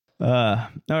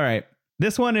 All right.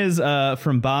 This one is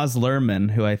from Baz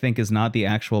Luhrmann, who I think is not the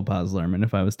actual Baz Luhrmann,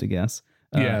 if I was to guess.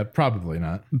 Yeah, probably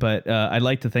not. But I'd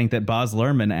like to think that Baz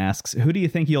Luhrmann asks, who do you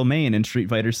think you'll main in Street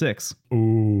Fighter 6?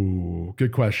 Ooh,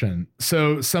 good question.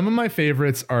 So some of my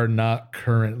favorites are not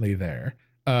currently there.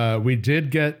 We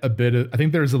did get a bit of, I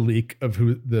think there's a leak of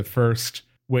who the first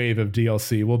wave of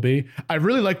DLC will be. I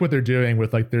really like what they're doing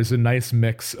with like, there's a nice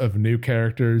mix of new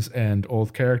characters and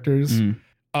old characters.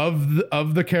 Of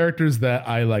the characters that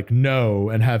I like know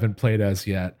and haven't played as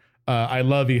yet. I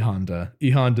love E Honda.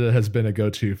 E Honda has been a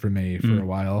go-to for me for a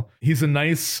while. He's a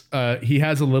nice, he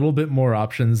has a little bit more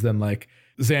options than like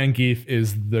Zangief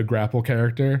is the grapple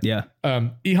character. Yeah.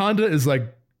 E Honda is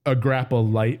like a grapple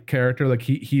light character. Like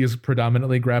he is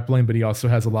predominantly grappling, but he also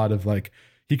has a lot of like,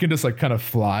 he can just like kind of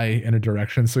fly in a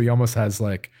direction. So he almost has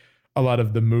like a lot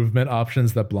of the movement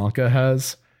options that Blanca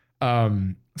has.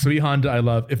 So E Honda I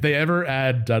love. If they ever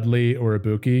add Dudley or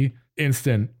Ibuki,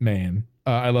 instant main.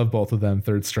 I love both of them,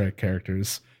 third strike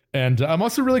characters. And I'm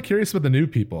also really curious about the new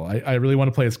people. I really want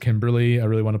to play as Kimberly. I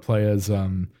really want to play as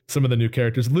some of the new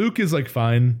characters. Luke is like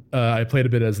fine. I played a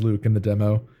bit as Luke in the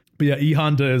demo. But yeah, E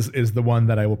Honda is the one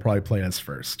that I will probably play as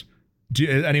first.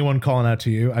 Anyone calling out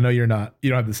to you? I know you don't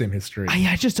have the same history.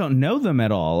 I just don't know them at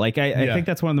all. Like I think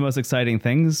that's one of the most exciting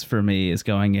things for me is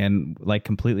going in like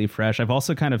completely fresh. I've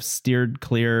also kind of steered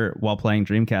clear while playing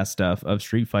Dreamcast stuff of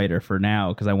Street Fighter for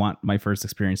now because I want my first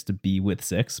experience to be with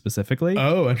 6 specifically.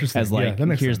 Oh, interesting. As like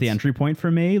here's sense. The entry point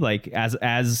for me. Like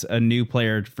as a new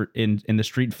player in the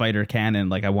Street Fighter canon,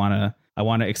 like I want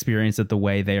to experience it the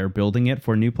way they are building it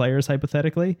for new players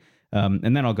hypothetically.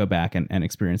 And then I'll go back and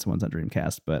experience the ones on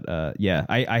Dreamcast. But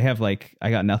I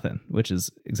got nothing, which is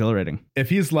exhilarating. If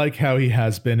he's like how he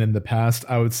has been in the past,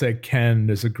 I would say Ken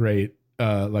is a great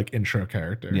like intro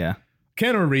character. Yeah.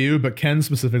 Ken or Ryu, but Ken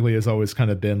specifically has always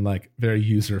kind of been like very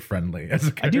user friendly as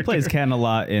a character. I do play as Ken a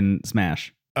lot in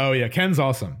Smash. Oh yeah, Ken's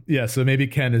awesome. Yeah, so maybe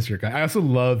Ken is your guy. I also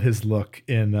love his look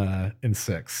in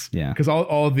 6. Yeah. Because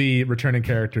all the returning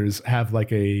characters have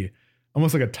like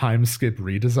almost like a time skip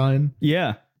redesign.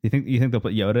 Yeah. You think they'll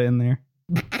put Yoda in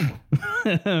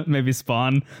there? Maybe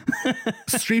Spawn.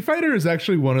 Street Fighter is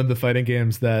actually one of the fighting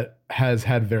games that has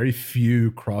had very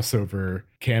few crossover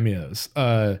cameos.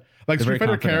 Like Street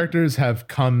Fighter characters have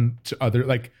come to other,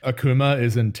 like Akuma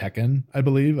is in Tekken, I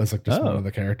believe, as like just one of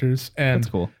the characters. And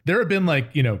that's cool. There have been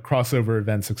like, crossover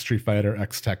events like Street Fighter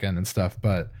X Tekken and stuff,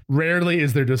 but rarely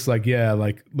is there just like, yeah,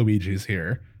 like Luigi's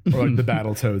here. or like the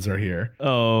Battletoads are here.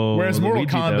 Oh, Whereas Mortal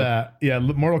Luigi,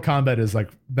 Kombat, Mortal Kombat is like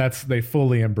they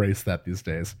fully embrace that these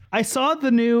days. I saw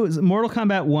the new Mortal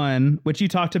Kombat 1, which you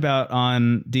talked about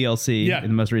on DLC in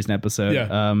the most recent episode.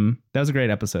 Yeah. That was a great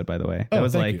episode, by the way. That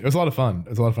was It was a lot of fun. It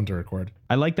was a lot of fun to record.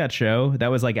 I like that show. That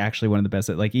was like actually one of the best.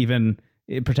 Like even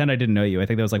pretend I didn't know you. I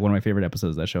think that was like one of my favorite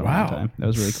episodes of that show. Wow. At the time. That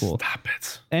was really cool. Stop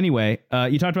it. Anyway,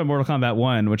 you talked about Mortal Kombat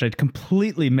 1, which I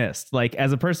completely missed. Like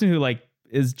as a person who like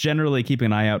is generally keeping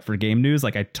an eye out for game news,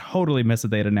 like I totally missed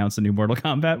that they had announced a new Mortal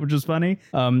Kombat, which is funny.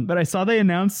 But I saw they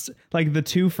announced like the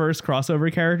two first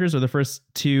crossover characters, or the first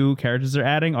two characters they're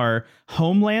adding are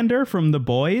Homelander from The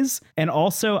Boys, and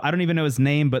also I don't even know his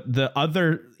name, but the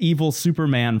other evil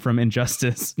Superman from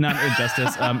Invincible.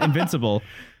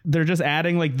 They're just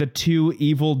adding like the two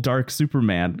evil dark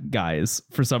Superman guys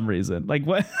for some reason. Like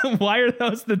what? Why are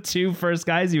those the two first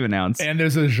guys you announced? And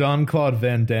there's a Jean-Claude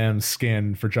Van Damme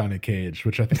skin for Johnny Cage,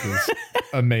 which I think is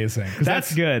amazing.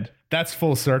 That's good. That's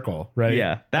full circle, right?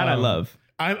 Yeah, that I love.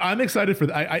 I'm excited for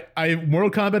that. I Mortal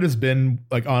Kombat has been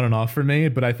like on and off for me,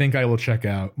 but I think I will check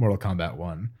out Mortal Kombat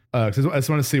 1. Because I just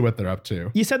want to see what they're up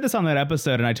to. You said this on that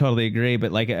episode, and I totally agree.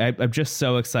 But like, I'm just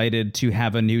so excited to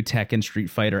have a new Tekken, Street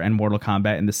Fighter, and Mortal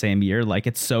Kombat in the same year. Like,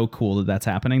 it's so cool that that's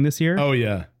happening this year. Oh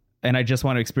yeah, and I just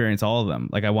want to experience all of them.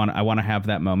 Like, I want to have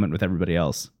that moment with everybody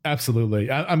else.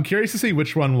 Absolutely. I'm curious to see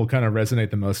which one will kind of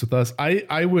resonate the most with us.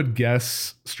 I would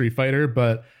guess Street Fighter,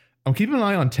 but I'm keeping an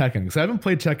eye on Tekken because I haven't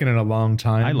played Tekken in a long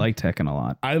time. I like Tekken a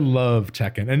lot. I love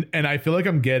Tekken, and I feel like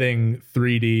I'm getting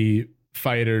 3D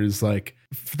fighters. Like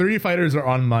 3D fighters are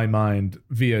on my mind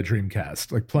via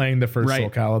Dreamcast, like playing the first Soul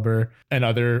Calibur and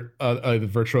other the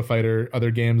Virtua Fighter, other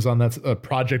games on that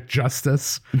Project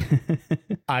Justice.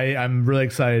 I'm really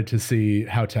excited to see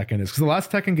how Tekken is, because the last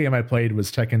Tekken game I played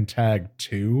was Tekken Tag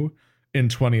 2 in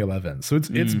 2011. So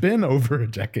it's been over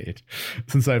a decade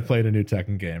since I've played a new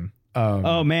Tekken game.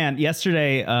 Oh man,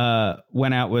 yesterday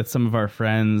went out with some of our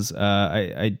friends.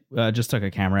 I just took a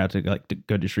camera out to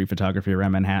go do street photography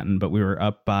around Manhattan, but we were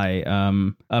up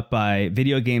by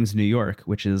Video Games New York,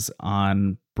 which is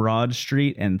on Broad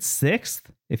Street and 6th.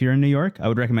 If you're in New York, I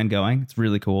would recommend going. It's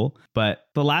really cool. But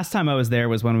the last time I was there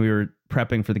was when we were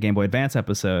prepping for the Game Boy Advance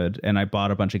episode, and I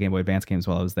bought a bunch of Game Boy Advance games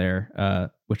while I was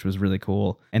there, which was really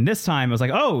cool. And this time I was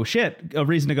like, oh shit, a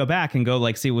reason to go back and go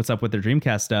like see what's up with their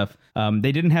Dreamcast stuff.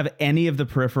 They didn't have any of the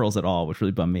peripherals at all, which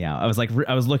really bummed me out. I was like,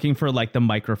 I was looking for like the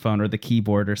microphone or the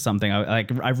keyboard or something.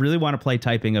 I really want to play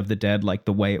Typing of the Dead like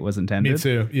the way it was intended. Me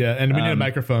too. Yeah, and we need a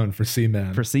microphone for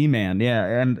Seaman.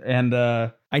 Yeah, and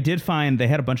I did find they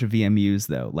had a bunch of VMUs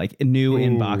though, like new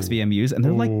in-box VMUs, and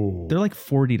they're like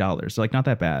 $40. They're like not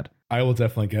that bad. I will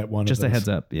definitely get one. Just of those. A heads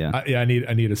up, yeah. I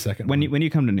need a second. When you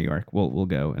come to New York, we'll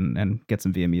go and get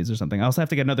some VMUs or something. I also have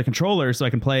to get another controller so I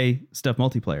can play stuff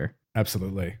multiplayer.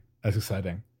 Absolutely, that's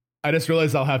exciting. I just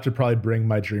realized I'll have to probably bring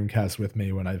my Dreamcast with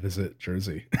me when I visit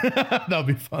Jersey. That'll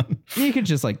be fun. You could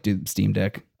just like do Steam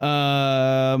Deck.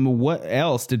 What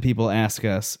else did people ask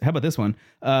us? How about this one?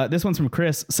 This one's from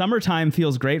Chris. Summertime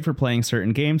feels great for playing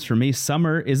certain games. For me,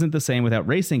 summer isn't the same without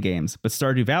racing games, but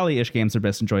Stardew Valley-ish games are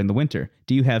best enjoyed in the winter.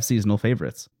 Do you have seasonal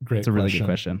favorites? Great. It's a really good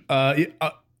question.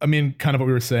 I mean, kind of what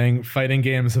we were saying, fighting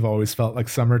games have always felt like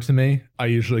summer to me. I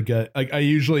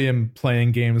usually am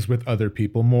playing games with other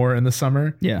people more in the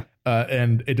summer. Yeah.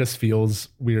 And it just feels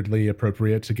weirdly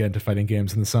appropriate to get into fighting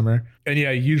games in the summer. And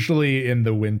yeah, usually in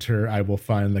the winter, I will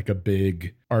find like a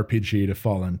big RPG to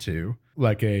fall into. I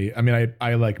like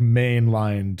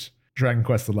mainlined Dragon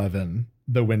Quest XI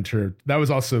the winter. That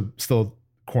was also still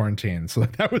quarantine, so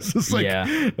like that was just like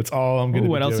that's all I'm gonna.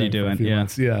 What else are you doing?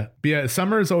 Yeah. But yeah,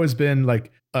 summer has always been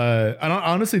like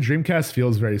honestly, Dreamcast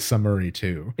feels very summery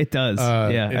too. It does.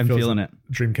 I'm feeling it.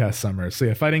 Dreamcast summer. So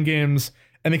yeah, fighting games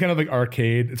and the kind of like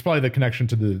arcade. It's probably the connection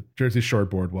to the Jersey Shore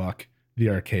Boardwalk, the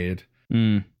arcade.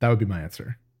 That would be my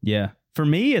answer. Yeah, for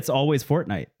me, it's always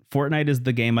Fortnite. Fortnite is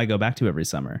the game I go back to every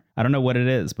summer. I don't know what it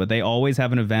is, but they always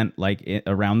have an event like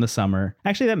around the summer.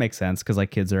 Actually, that makes sense because like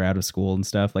kids are out of school and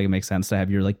stuff. Like it makes sense to have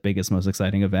your like biggest, most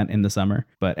exciting event in the summer.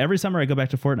 But every summer I go back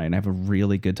to Fortnite and I have a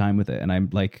really good time with it. And I'm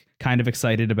like kind of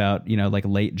excited about, like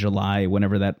late July,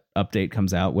 whenever that update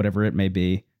comes out, whatever it may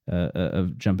be,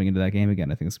 of jumping into that game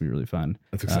again. I think it's gonna be really fun.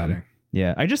 That's exciting.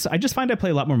 Yeah, I just find I play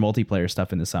a lot more multiplayer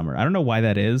stuff in the summer. I don't know why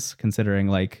that is, considering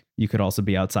like you could also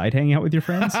be outside hanging out with your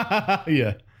friends.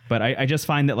 Yeah. But I just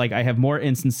find that like I have more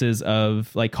instances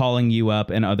of like calling you up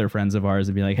and other friends of ours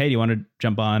and be like, hey, do you want to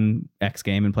jump on X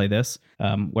game and play this?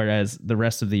 Whereas the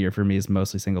rest of the year for me is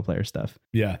mostly single player stuff.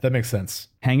 Yeah, that makes sense.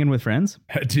 Hanging with friends.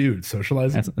 Dude,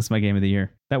 socializing. That's my game of the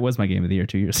year. That was my game of the year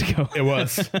 2 years ago. It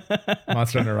was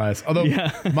Monster Hunter Rise. Although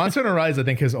Yeah. Monster Hunter Rise, I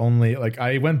think, has only like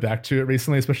I went back to it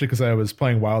recently, especially because I was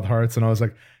playing Wild Hearts, and I was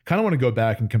like, kind of want to go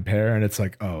back and compare. And it's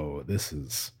like, oh, this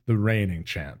is the reigning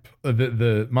champ.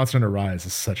 The Monster Hunter Rise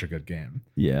is such a good game.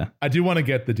 Yeah. I do want to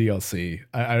get the DLC.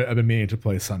 I've been meaning to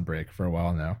play Sunbreak for a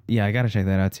while now. Yeah, I got to check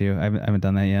that out too. I haven't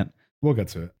done that yet. We'll get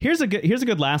to it. Here's a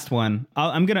good last one.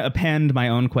 I'm going to append my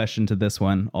own question to this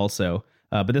one also.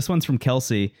 But this one's from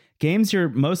Kelsey. Games you're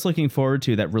most looking forward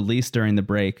to that released during the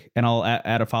break. And I'll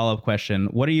add a follow-up question.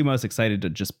 What are you most excited to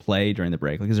just play during the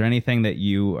break? Like, is there anything that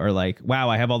you are like, wow,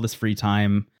 I have all this free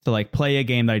time to like play a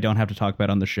game that I don't have to talk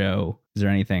about on the show? Is there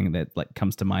anything that like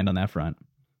comes to mind on that front?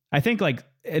 I think like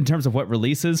in terms of what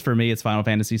releases for me, it's Final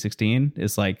Fantasy 16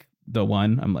 is like the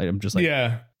one. I'm just like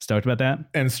stoked about that.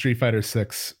 And Street Fighter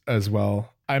 6 as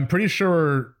well. I'm pretty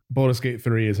sure Baldur's Gate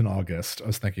 3 is in August. I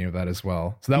was thinking of that as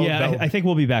well. So I think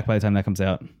we'll be back by the time that comes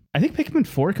out. I think Pikmin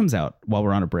 4 comes out while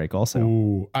we're on a break also.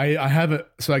 Ooh, I have it.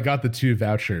 So I got the 2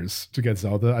 vouchers to get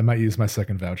Zelda. I might use my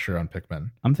second voucher on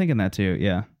Pikmin. I'm thinking that too.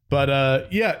 Yeah.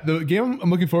 But yeah, the game I'm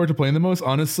looking forward to playing the most,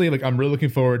 honestly, like I'm really looking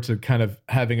forward to kind of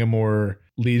having a more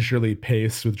leisurely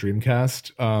pace with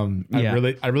Dreamcast.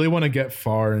 I really want to get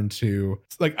far into,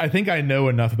 like, I think I know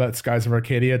enough about Skies of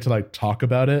Arcadia to like talk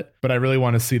about it, but I really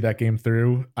want to see that game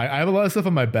through. I have a lot of stuff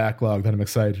on my backlog that I'm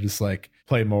excited to just like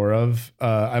play more of.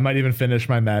 I might even finish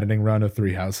my maddening run of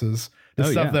Three Houses.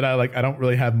 Stuff that I don't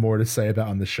really have more to say about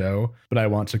on the show, but I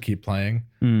want to keep playing.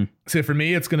 So for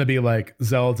me, it's going to be like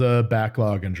Zelda,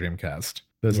 backlog, and Dreamcast.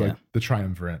 There's like the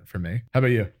triumvirate for me. How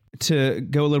about you? To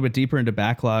go a little bit deeper into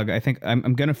backlog, I think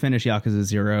I'm going to finish Yakuza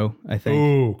 0, I think.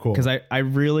 Ooh, cool. Because I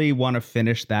really want to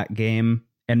finish that game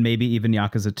and maybe even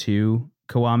Yakuza 2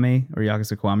 Kiwami or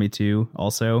Yakuza Kiwami 2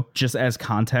 also, just as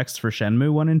context for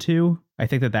Shenmue 1 and 2. I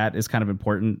think that is kind of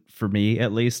important for me,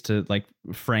 at least, to like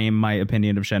frame my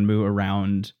opinion of Shenmue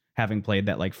around having played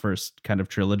that like first kind of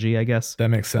trilogy, I guess. That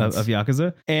makes sense. Of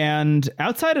Yakuza. And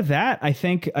outside of that, I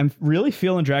think I'm really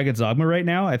feeling Dragon's Dogma right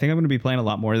now. I think I'm going to be playing a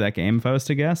lot more of that game, if I was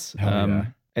to guess. Yeah.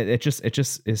 It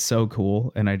just is so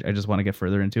cool, and I just want to get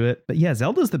further into it. But yeah,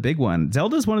 Zelda's the big one.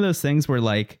 Zelda's one of those things where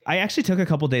like I actually took a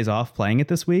couple days off playing it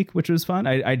this week, which was fun.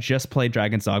 I just played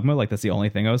Dragon's Dogma, like that's the only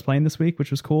thing I was playing this week,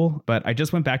 which was cool. But I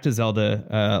just went back to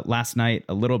Zelda last night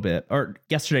a little bit, or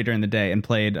yesterday during the day, and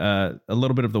played a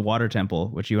little bit of the Water Temple,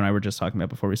 which you and I were just talking about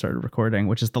before we started recording,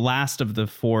 which is the last of the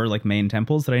 4 like main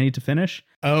temples that I need to finish.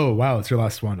 Oh wow, it's your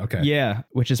last one. Okay. Yeah,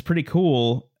 which is pretty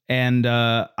cool. And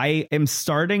I am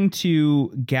starting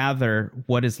to gather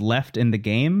what is left in the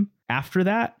game after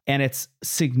that. And it's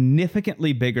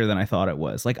significantly bigger than I thought it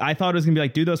was. Like, I thought it was going to be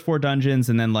like, do those 4 dungeons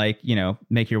and then like, you know,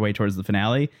 make your way towards the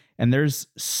finale. And there's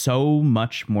so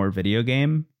much more video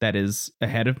game that is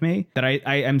ahead of me that I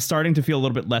am starting to feel a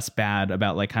little bit less bad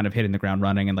about like kind of hitting the ground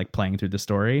running and like playing through the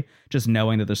story, just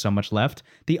knowing that there's so much left.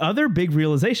 The other big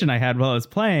realization I had while I was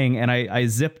playing, and I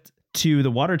zipped to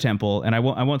the Water Temple, and I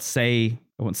won't say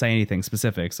anything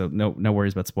specific, so no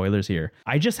worries about spoilers here.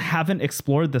 I just haven't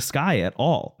explored the sky at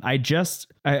all. I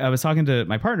was talking to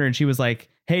my partner, and she was like,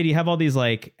 hey, do you have all these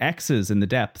like X's in the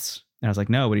depths? And I was like,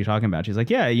 no, what are you talking about? She's like,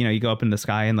 yeah, you know, you go up in the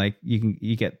sky and like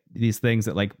you get these things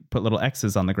that like put little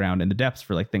X's on the ground in the depths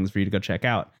for like things for you to go check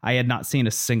out. I had not seen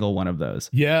a single one of those.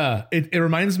 Yeah, it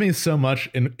reminds me so much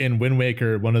in Wind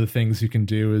Waker. One of the things you can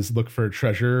do is look for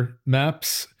treasure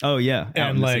maps. Oh yeah,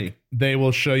 and like they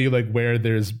will show you like where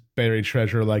there's buried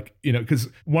treasure, like, you know, because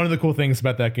one of the cool things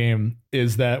about that game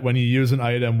is that when you use an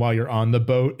item while you're on the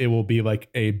boat, it will be like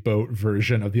a boat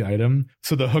version of the item.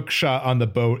 So the hook shot on the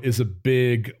boat is a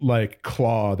big like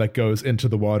claw that goes into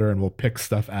the water and will pick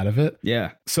stuff out of it.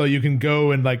 Yeah. So you can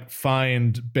go and like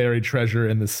find buried treasure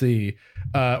in the sea,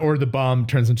 or the bomb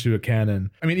turns into a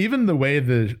cannon. I mean, even the way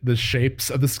the shapes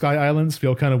of the Sky Islands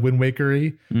feel kind of Wind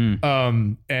Waker-y,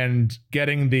 and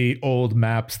getting the old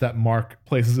maps that mark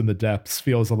places in the depths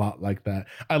feels a lot like that.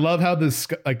 I love how this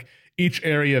like each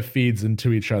area feeds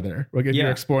into each other. Like if you're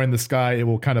exploring the sky, it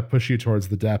will kind of push you towards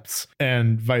the depths,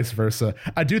 and vice versa.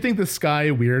 I do think the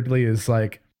sky weirdly is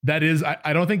like, that is,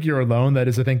 I don't think you're alone. That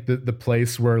is, I think, the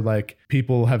place where like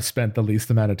people have spent the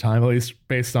least amount of time, at least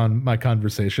based on my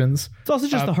conversations. It's also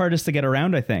just the hardest to get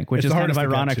around, I think, which is kind of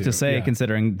ironic to say,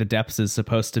 considering the depths is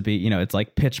supposed to be, you know, it's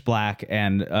like pitch black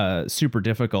and super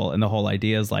difficult. And the whole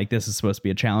idea is like, this is supposed to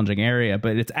be a challenging area,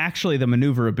 but it's actually the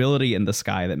maneuverability in the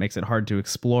sky that makes it hard to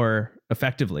explore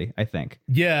effectively, I think.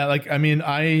 Yeah, like, I mean,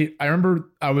 I remember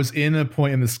I was in a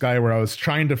point in the sky where I was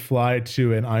trying to fly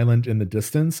to an island in the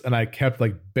distance, and I kept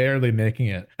like barely making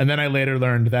it. And then I later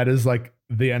learned that is like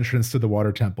the entrance to the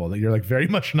water temple that you're like very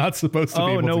much not supposed to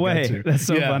be able no to way. get to. That's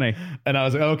so funny. And I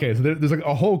was like, okay, so there's like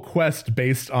a whole quest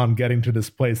based on getting to this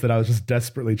place that I was just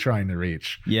desperately trying to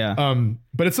reach. Yeah.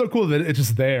 But it's so cool that it's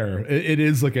just there. It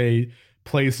is like a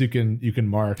place you can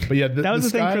mark. But yeah, that was the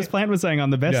thing Chris Plant was saying on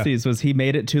the Besties was he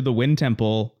made it to the Wind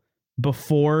Temple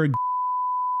before.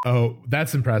 Oh,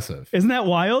 that's impressive. Isn't that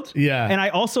wild? Yeah. And I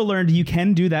also learned you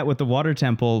can do that with the water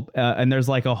temple. And there's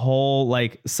like a whole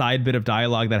like side bit of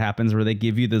dialogue that happens where they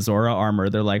give you the Zora armor.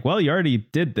 They're like, well, you already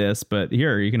did this, but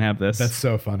here, you can have this. That's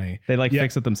so funny. They like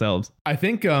fix it themselves. I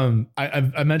think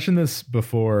I mentioned this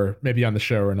before, maybe on the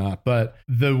show or not, but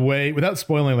the way, without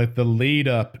spoiling, like the lead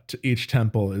up to each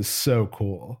temple is so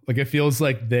cool. Like it feels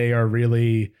like they are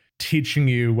really teaching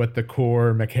you what the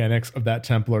core mechanics of that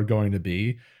temple are going to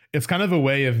be. It's kind of a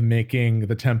way of making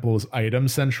the temples item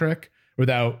centric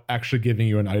without actually giving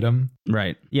you an item.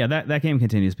 Right. Yeah, that game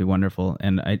continues to be wonderful.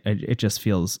 And it just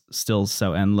feels still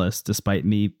so endless, despite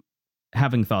me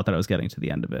having thought that I was getting to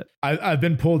the end of it. I've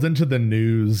been pulled into the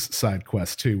news side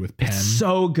quest too with Penn. It's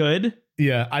so good.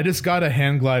 Yeah, I just got a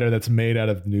hand glider that's made out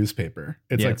of newspaper.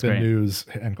 It's like the great news.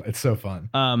 It's so fun.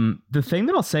 The thing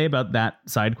that I'll say about that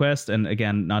side quest, and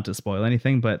again, not to spoil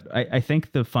anything, but I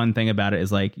think the fun thing about it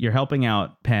is like you're helping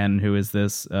out Penn, who is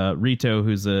this Rito,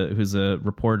 who's a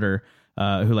reporter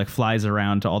who like flies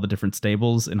around to all the different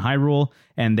stables in Hyrule,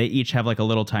 and they each have like a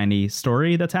little tiny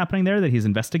story that's happening there that he's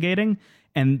investigating,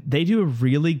 and they do a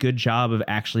really good job of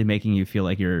actually making you feel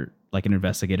like you're like an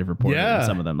investigative reporter in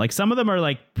some of them. Like some of them are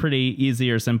like pretty easy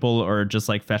or simple or just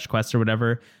like fetch quests or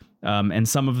whatever. And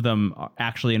some of them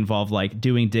actually involve like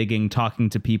doing digging, talking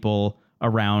to people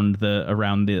around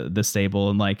the stable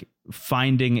and like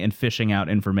finding and fishing out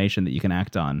information that you can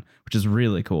act on, which is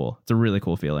really cool. It's a really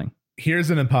cool feeling. Here's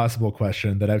an impossible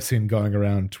question that I've seen going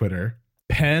around Twitter.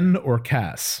 Penn or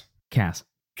Cass? Cass.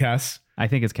 I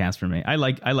think it's Cass for me. I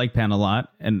like Penn a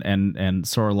lot, and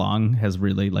Sora Long has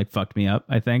really like fucked me up,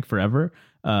 I think, forever.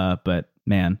 But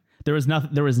man, there was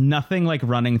nothing like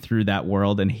running through that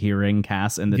world and hearing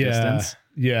Cass in the distance.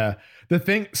 Yeah. The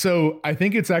thing, so I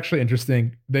think it's actually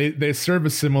interesting. They serve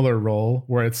a similar role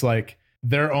where it's like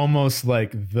they're almost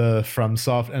like the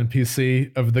FromSoft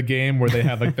NPC of the game, where they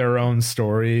have like their own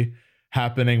story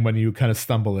happening when you kind of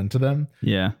stumble into them.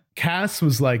 Yeah. Cass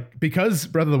was like, because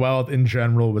Breath of the Wild in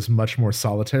general was much more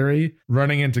solitary,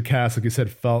 running into Cass, like you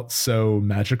said, felt so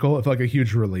magical. It felt like a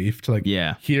huge relief to like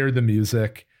hear the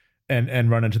music and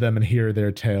run into them and hear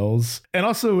their tales. And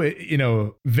also, you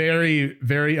know, very,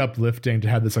 very uplifting to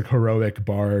have this like heroic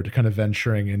bard kind of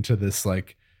venturing into this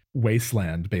like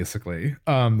wasteland, basically,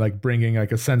 like bringing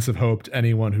like a sense of hope to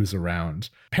anyone who's around.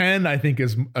 Penn, I think,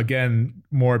 is again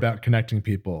more about connecting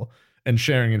people and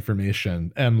sharing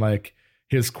information, and like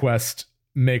his quest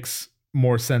makes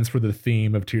more sense for the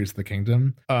theme of Tears of the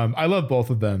Kingdom. I love both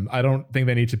of them. I don't think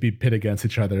they need to be pit against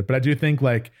each other, but I do think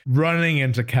like running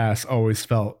into Cass always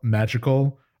felt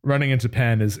magical. Running into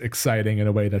Penn is exciting in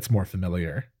a way that's more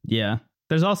familiar. Yeah.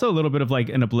 There's also a little bit of like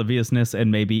an obliviousness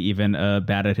and maybe even a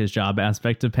bad at his job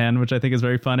aspect of Penn, which I think is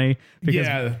very funny.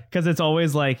 Because it's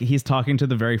always like he's talking to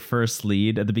the very first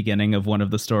lead at the beginning of one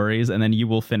of the stories, and then you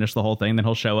will finish the whole thing. Then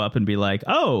he'll show up and be like,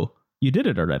 oh, you did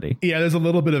it already. Yeah, there's a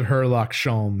little bit of Herlock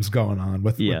Sholmes going on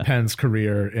with Penn's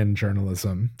career in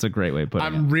journalism. It's a great way of putting it.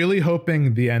 I'm really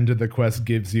hoping the end of the quest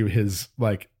gives you his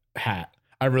like hat.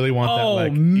 I really want that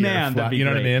like man, flat, you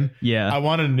know great. what I mean? Yeah. I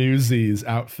want a Newsies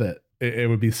outfit. It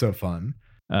would be so fun.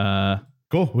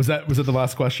 Cool. Was that the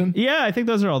last question? Yeah, I think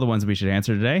those are all the ones we should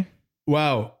answer today.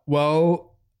 Wow.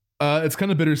 Well, it's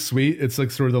kind of bittersweet. It's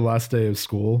like sort of the last day of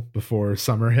school before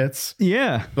summer hits.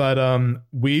 Yeah. But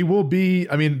we will be,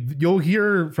 I mean, you'll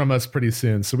hear from us pretty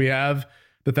soon. So we have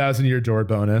the 1,000-year door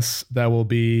bonus that will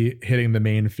be hitting the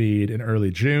main feed in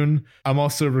early June. I'm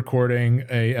also recording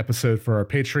a episode for our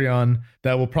Patreon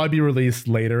that will probably be released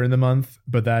later in the month,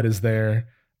 but that is there.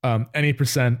 Any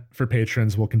percent for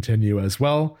patrons will continue as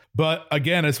well. But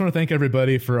again, I just want to thank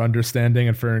everybody for understanding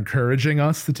and for encouraging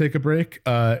us to take a break.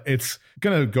 It's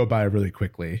going to go by really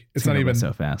quickly. It's not even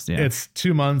so fast. Yeah. It's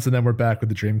 2 months and then we're back with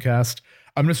the Dreamcast.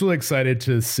 I'm just really excited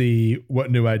to see what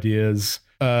new ideas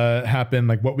happen,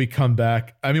 like what we come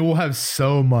back. I mean, we'll have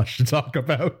so much to talk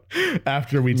about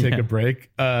after we take a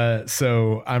break.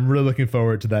 So I'm really looking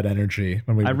forward to that energy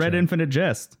when we return. Read Infinite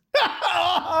Jest.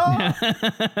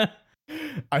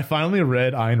 I finally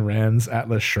read Ayn Rand's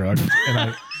Atlas Shrugged,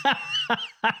 and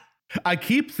I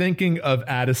keep thinking of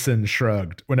Addison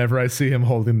Shrugged whenever I see him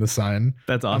holding the sign.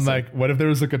 That's awesome. I'm like, what if there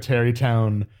was like a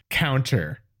Terrytown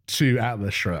counter to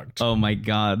Atlas Shrugged? Oh my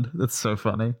God, that's so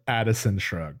funny. Addison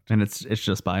Shrugged. And it's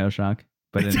just BioShock,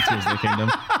 but in Tears of the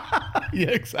Kingdom. Yeah,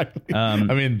 exactly. I Um,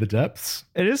 mean, the depths.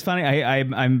 It is funny.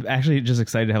 I'm actually just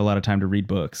excited to have a lot of time to read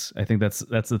books. I think that's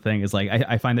the thing is like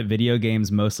I find that video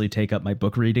games mostly take up my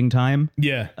book reading time.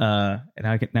 Yeah. And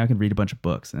I can read a bunch of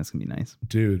books, and that's gonna be nice.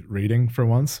 Dude, reading for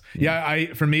once.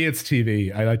 Yeah, for me it's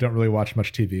TV. I don't really watch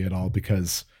much TV at all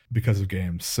because of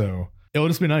games. So it'll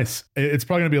just be nice. It's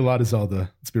probably gonna be a lot of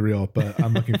Zelda, let's be real, but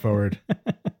I'm looking forward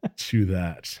to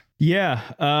that. Yeah.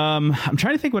 I'm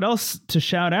trying to think what else to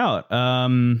shout out.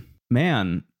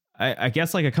 Man, I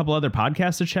guess like a couple other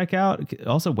podcasts to check out.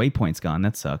 Also, Waypoint's gone.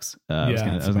 That sucks. I was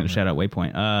gonna shout out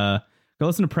Waypoint. Go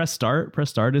listen to Press Start. Press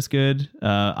Start is good.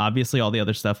 Obviously, all the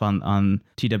other stuff on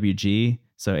TWG,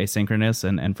 so Asynchronous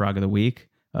and Frog of the Week.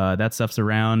 That stuff's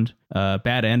around.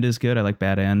 Bad End is good. I like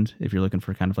Bad End. If you're looking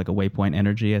for kind of like a Waypoint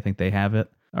energy, I think they have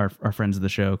it. Our friends of the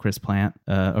show, Chris Plant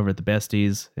over at the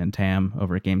Besties, and Tam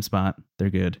over at GameSpot, they're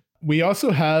good. We also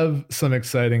have some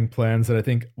exciting plans that I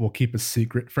think we'll keep a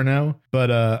secret for now. But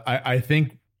I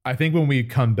think when we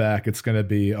come back, it's going to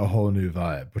be a whole new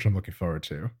vibe, which I'm looking forward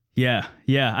to. Yeah,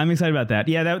 I'm excited about that.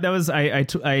 Yeah, that was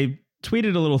I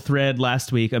tweeted a little thread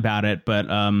last week about it, but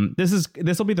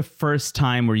this will be the first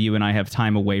time where you and I have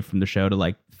time away from the show to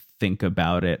like think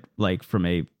about it, like from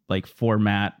a like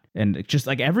format and just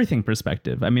like everything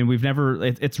perspective. I mean,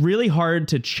 it's really hard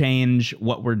to change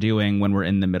what we're doing when we're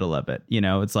in the middle of it. You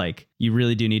know, it's like you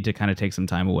really do need to kind of take some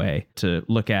time away to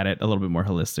look at it a little bit more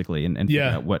holistically and figure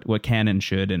out what can and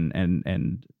should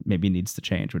and maybe needs to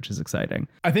change, which is exciting.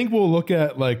 I think we'll look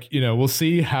at we'll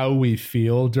see how we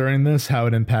feel during this, how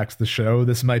it impacts the show.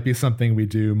 This might be something we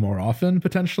do more often,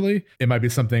 potentially. It might be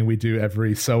something we do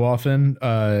every so often.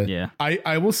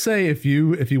 I will say if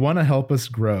you want to help us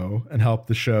grow and help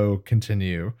the show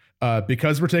continue,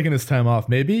 because we're taking this time off,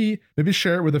 maybe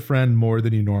share it with a friend more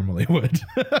than you normally would.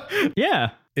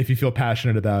 Yeah. If you feel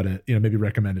passionate about it, maybe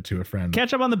recommend it to a friend.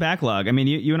 Catch up on the backlog. I mean,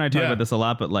 you and I talk about this a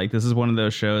lot, but like this is one of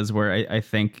those shows where I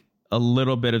think a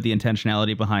little bit of the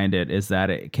intentionality behind it is that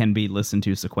it can be listened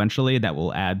to sequentially. That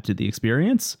will add to the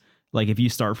experience. Like if you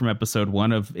start from episode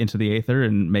 1 of Into the Aether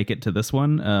and make it to this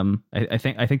one, I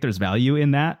think there's value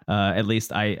in that. At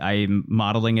least I'm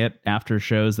modeling it after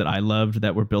shows that I loved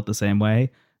that were built the same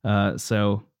way.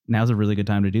 So now's a really good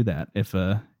time to do that if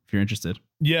you're interested.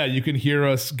 Yeah, you can hear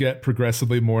us get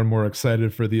progressively more and more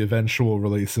excited for the eventual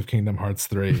release of Kingdom Hearts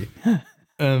 3,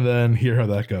 and then hear how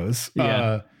that goes.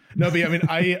 Yeah. No, but I mean,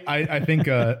 I think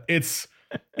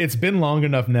it's been long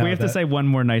enough now. We have to say one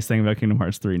more nice thing about Kingdom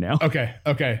Hearts 3 now.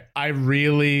 Okay. I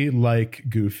really like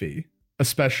Goofy,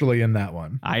 especially in that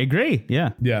one. I agree.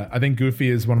 Yeah. Yeah, I think Goofy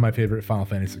is one of my favorite Final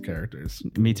Fantasy characters.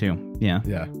 Me too. Yeah.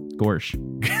 Yeah. Gorsh.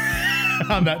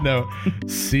 On that note,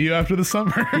 see you after the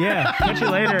summer. Yeah, catch you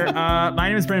later. My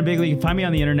name is Brendan Bigley. You can find me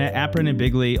on the internet at Brendan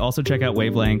Bigley. Also check out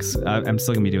Wavelengths. I'm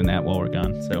still gonna be doing that while we're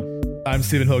gone. So I'm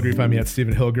Stephen Hilger. You find me at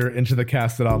Stephen Hilger. Into the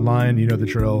Cast it online. You know the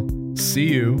drill.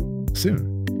 See you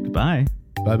soon. Goodbye.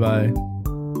 Bye.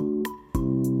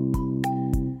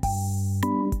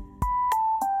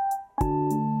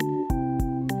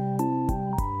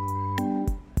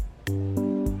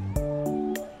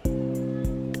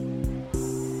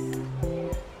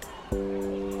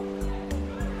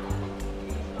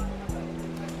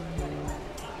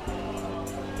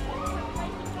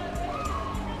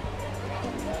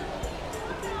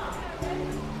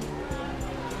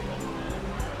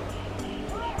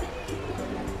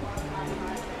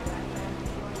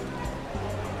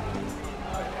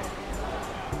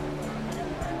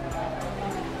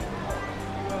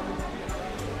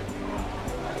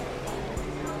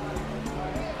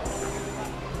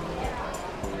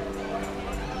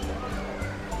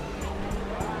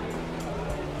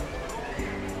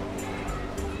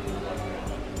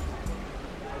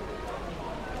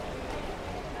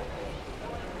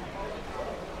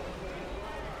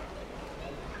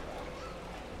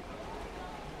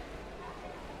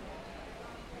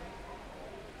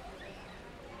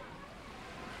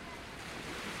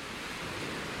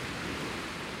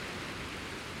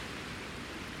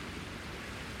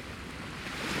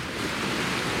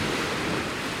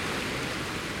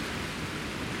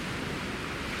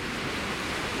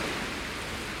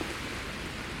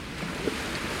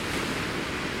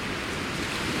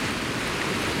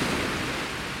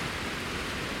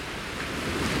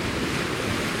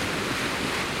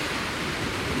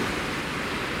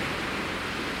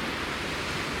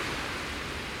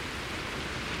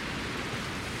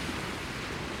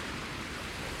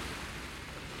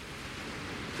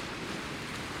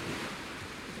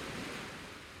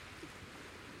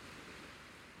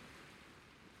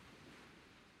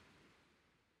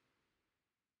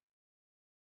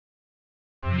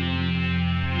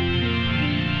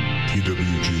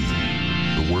 TWG.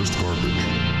 The Worst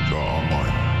Garbage.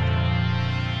 Online.